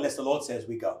won't go unless the Lord says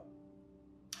we go.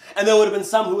 And there would have been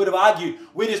some who would have argued,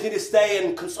 we just need to stay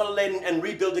and consolidate and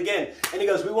rebuild again. And he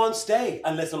goes, we won't stay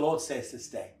unless the Lord says to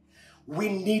stay. We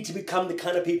need to become the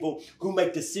kind of people who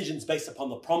make decisions based upon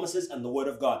the promises and the word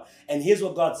of God. And here's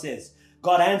what God says.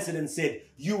 God answered and said,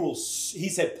 he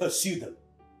said, pursue them.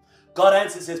 God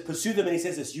answered, says, pursue them. And he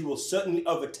says this, you will certainly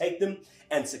overtake them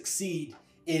and succeed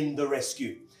in the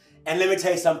rescue. And let me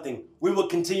tell you something. We will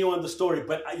continue on the story,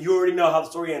 but you already know how the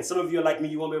story ends. Some of you are like me,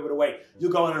 you won't be able to wait.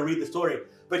 You'll go on and read the story.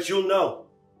 But you'll know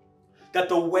that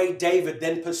the way David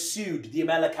then pursued the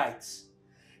Amalekites,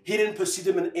 he didn't pursue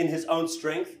them in his own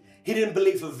strength. He didn't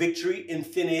believe for victory in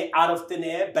thin air, out of thin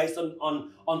air, based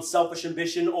on selfish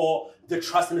ambition or the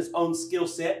trust in his own skill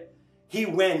set. He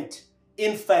went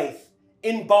in faith,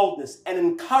 in boldness, and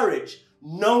in courage,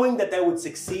 knowing that they would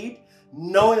succeed,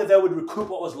 knowing that they would recoup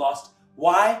what was lost.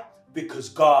 Why? Because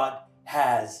God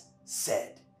has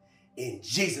said. In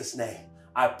Jesus' name,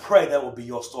 I pray that will be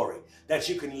your story, that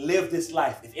you can live this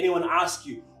life. If anyone asks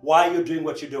you why you're doing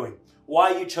what you're doing,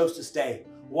 why you chose to stay,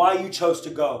 why you chose to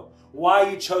go, why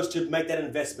you chose to make that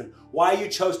investment, why you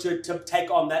chose to take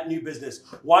on that new business,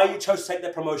 why you chose to take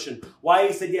that promotion, why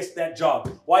you said yes to that job,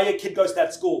 why your kid goes to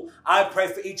that school. I pray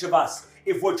for each of us,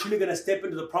 if we're truly going to step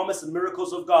into the promise and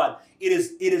miracles of God, it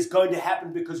is going to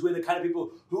happen because we're the kind of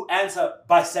people who answer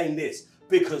by saying this.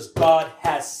 because God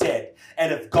has said.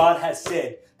 And if God has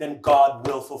said, then God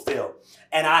will fulfill.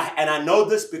 And I know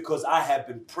this because I have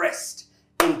been pressed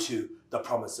into the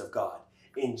promise of God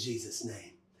in Jesus'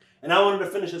 name. And I wanted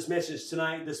to finish this message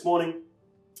this morning,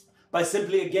 by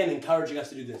simply again encouraging us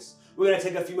to do this. We're going to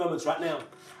take a few moments right now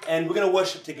and we're going to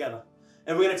worship together.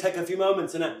 And we're going to take a few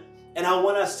moments and I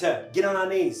want us to get on our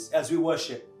knees as we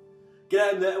worship.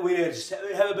 Get out there, we're going to just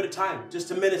have a bit of time just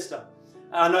to minister.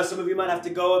 I know some of you might have to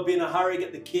go or be in a hurry,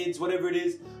 get the kids, whatever it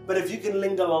is. But if you can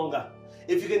linger longer,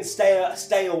 if you can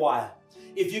stay a while,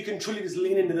 if you can truly just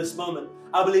lean into this moment,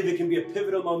 I believe it can be a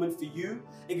pivotal moment for you.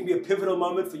 It can be a pivotal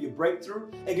moment for your breakthrough.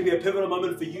 It can be a pivotal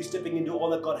moment for you stepping into all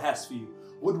that God has for you.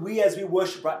 Would we, as we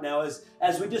worship right now, as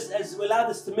we allow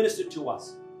this to minister to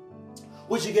us,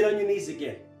 would you get on your knees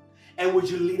again? And would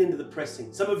you lean into the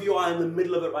pressing? Some of you are in the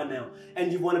middle of it right now,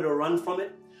 and you wanted to run from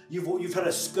it. You've tried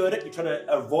to skirt it. You try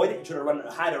to avoid it. You try to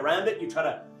hide around it. You try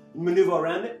to maneuver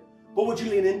around it. But would you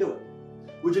lean into it?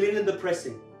 Would you lean into the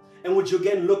pressing? And would you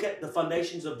again look at the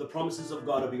foundations of the promises of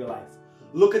God over your life?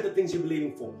 Look at the things you're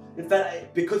believing for. In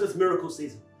fact, because it's miracle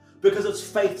season, because it's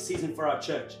faith season for our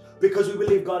church, because we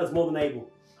believe God is more than able,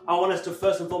 I want us to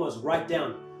first and foremost write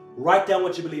down what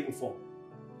you're believing for.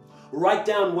 Write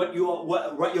down what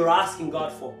you're asking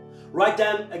God for. Write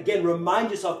down, again,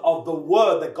 remind yourself of the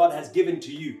word that God has given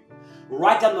to you.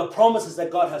 Write down the promises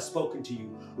that God has spoken to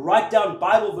you. Write down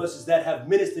Bible verses that have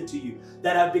ministered to you,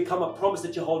 that have become a promise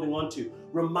that you're holding on to.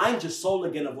 Remind your soul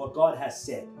again of what God has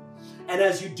said. And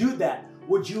as you do that,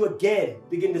 would you again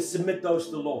begin to submit those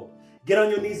to the Lord? Get on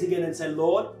your knees again and say,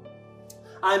 Lord,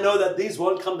 I know that these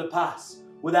won't come to pass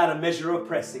without a measure of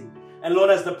pressing. And Lord,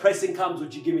 as the pressing comes,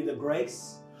 would you give me the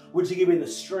grace? Would you give me the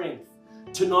strength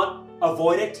to not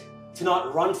avoid it, to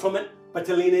not run from it, but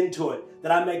to lean into it,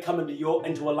 that I may come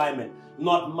into alignment.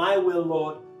 Not my will,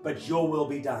 Lord, but your will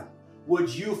be done. Would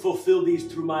you fulfill these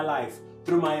through my life,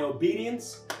 through my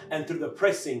obedience, and through the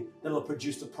pressing that will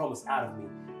produce the promise out of me,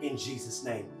 in Jesus'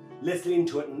 name. Let's lean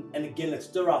into it, and again, let's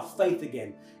stir our faith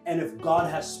again. And if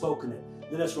God has spoken it,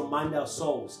 let us remind our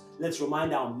souls. Let's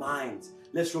remind our minds.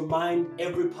 Let's remind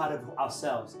every part of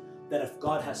ourselves that if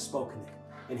God has spoken it,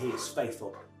 and He is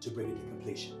faithful to bring it to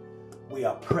completion. We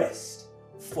are pressed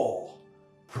for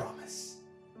promise.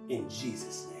 In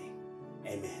Jesus' name,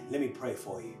 amen. Let me pray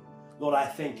for you. Lord, I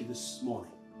thank you this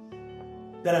morning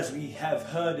that as we have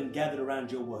heard and gathered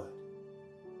around your word,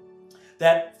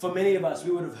 that for many of us,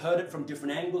 we would have heard it from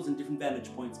different angles and different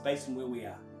vantage points based on where we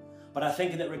are. But I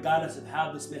thank you that regardless of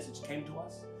how this message came to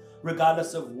us,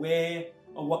 regardless of where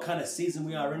or what kind of season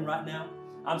we are in right now,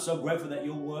 I'm so grateful that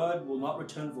your word will not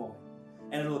return void,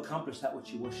 and it'll accomplish that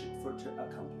which you wish it for it to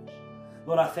accomplish.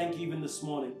 Lord, I thank you even this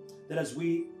morning that as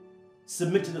we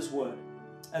submit to this word,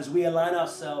 as we align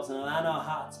ourselves and align our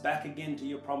hearts back again to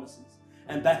your promises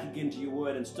and back again to your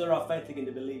word and stir our faith again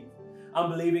to believe. I'm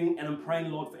believing and I'm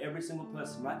praying, Lord, for every single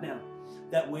person right now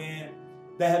that where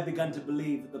they have begun to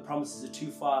believe that the promises are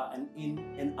too far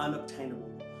and unobtainable,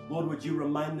 Lord, would you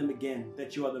remind them again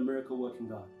that you are the miracle working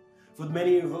God. For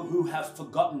many who have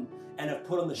forgotten and have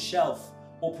put on the shelf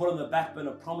or put on the back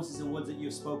burner promises and words that you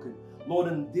have spoken,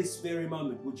 Lord, in this very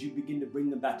moment, would you begin to bring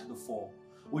them back to the fore?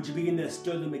 Would you begin to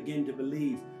stir them again to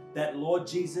believe that, Lord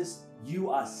Jesus, you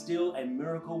are still a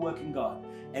miracle working God,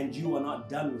 and you are not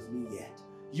done with me yet.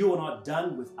 You are not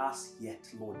done with us yet,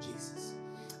 Lord Jesus.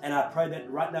 And I pray that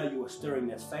right now you are stirring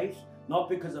their faith, not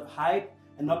because of hype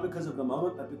and not because of the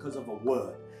moment, but because of a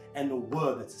word, and the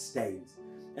word that sustains.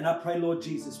 And I pray, Lord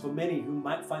Jesus, for many who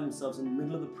might find themselves in the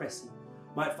middle of the pressing,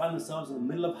 might find themselves in the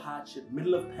middle of hardship,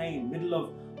 middle of pain, middle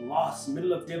of loss,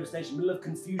 middle of devastation, middle of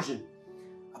confusion.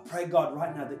 I pray, God,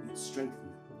 right now that you'd strengthen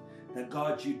them, that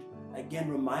God, you'd again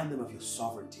remind them of your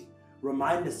sovereignty.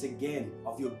 Remind us again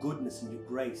of your goodness and your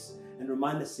grace, and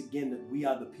remind us again that we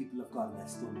are the people of God, and that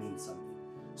still means something.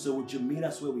 So would you meet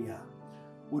us where we are?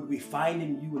 Would we find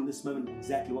in you in this moment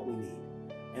exactly what we need?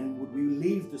 And would we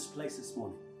leave this place this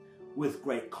morning with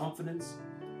great confidence,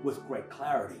 with great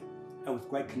clarity, and with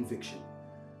great conviction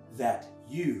that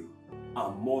you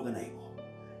are more than able,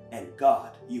 and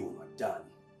God, you are not done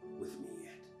with me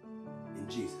yet. In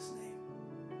Jesus' name.